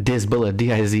everywhere at Dizbullah,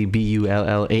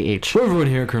 DIZBULLAH. For everyone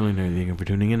here, Currently Nerdy, thank you for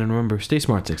tuning in, and remember, stay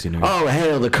smart, sexy nerd. Oh,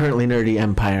 hail the currently nerdy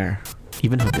empire.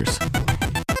 Even hookers.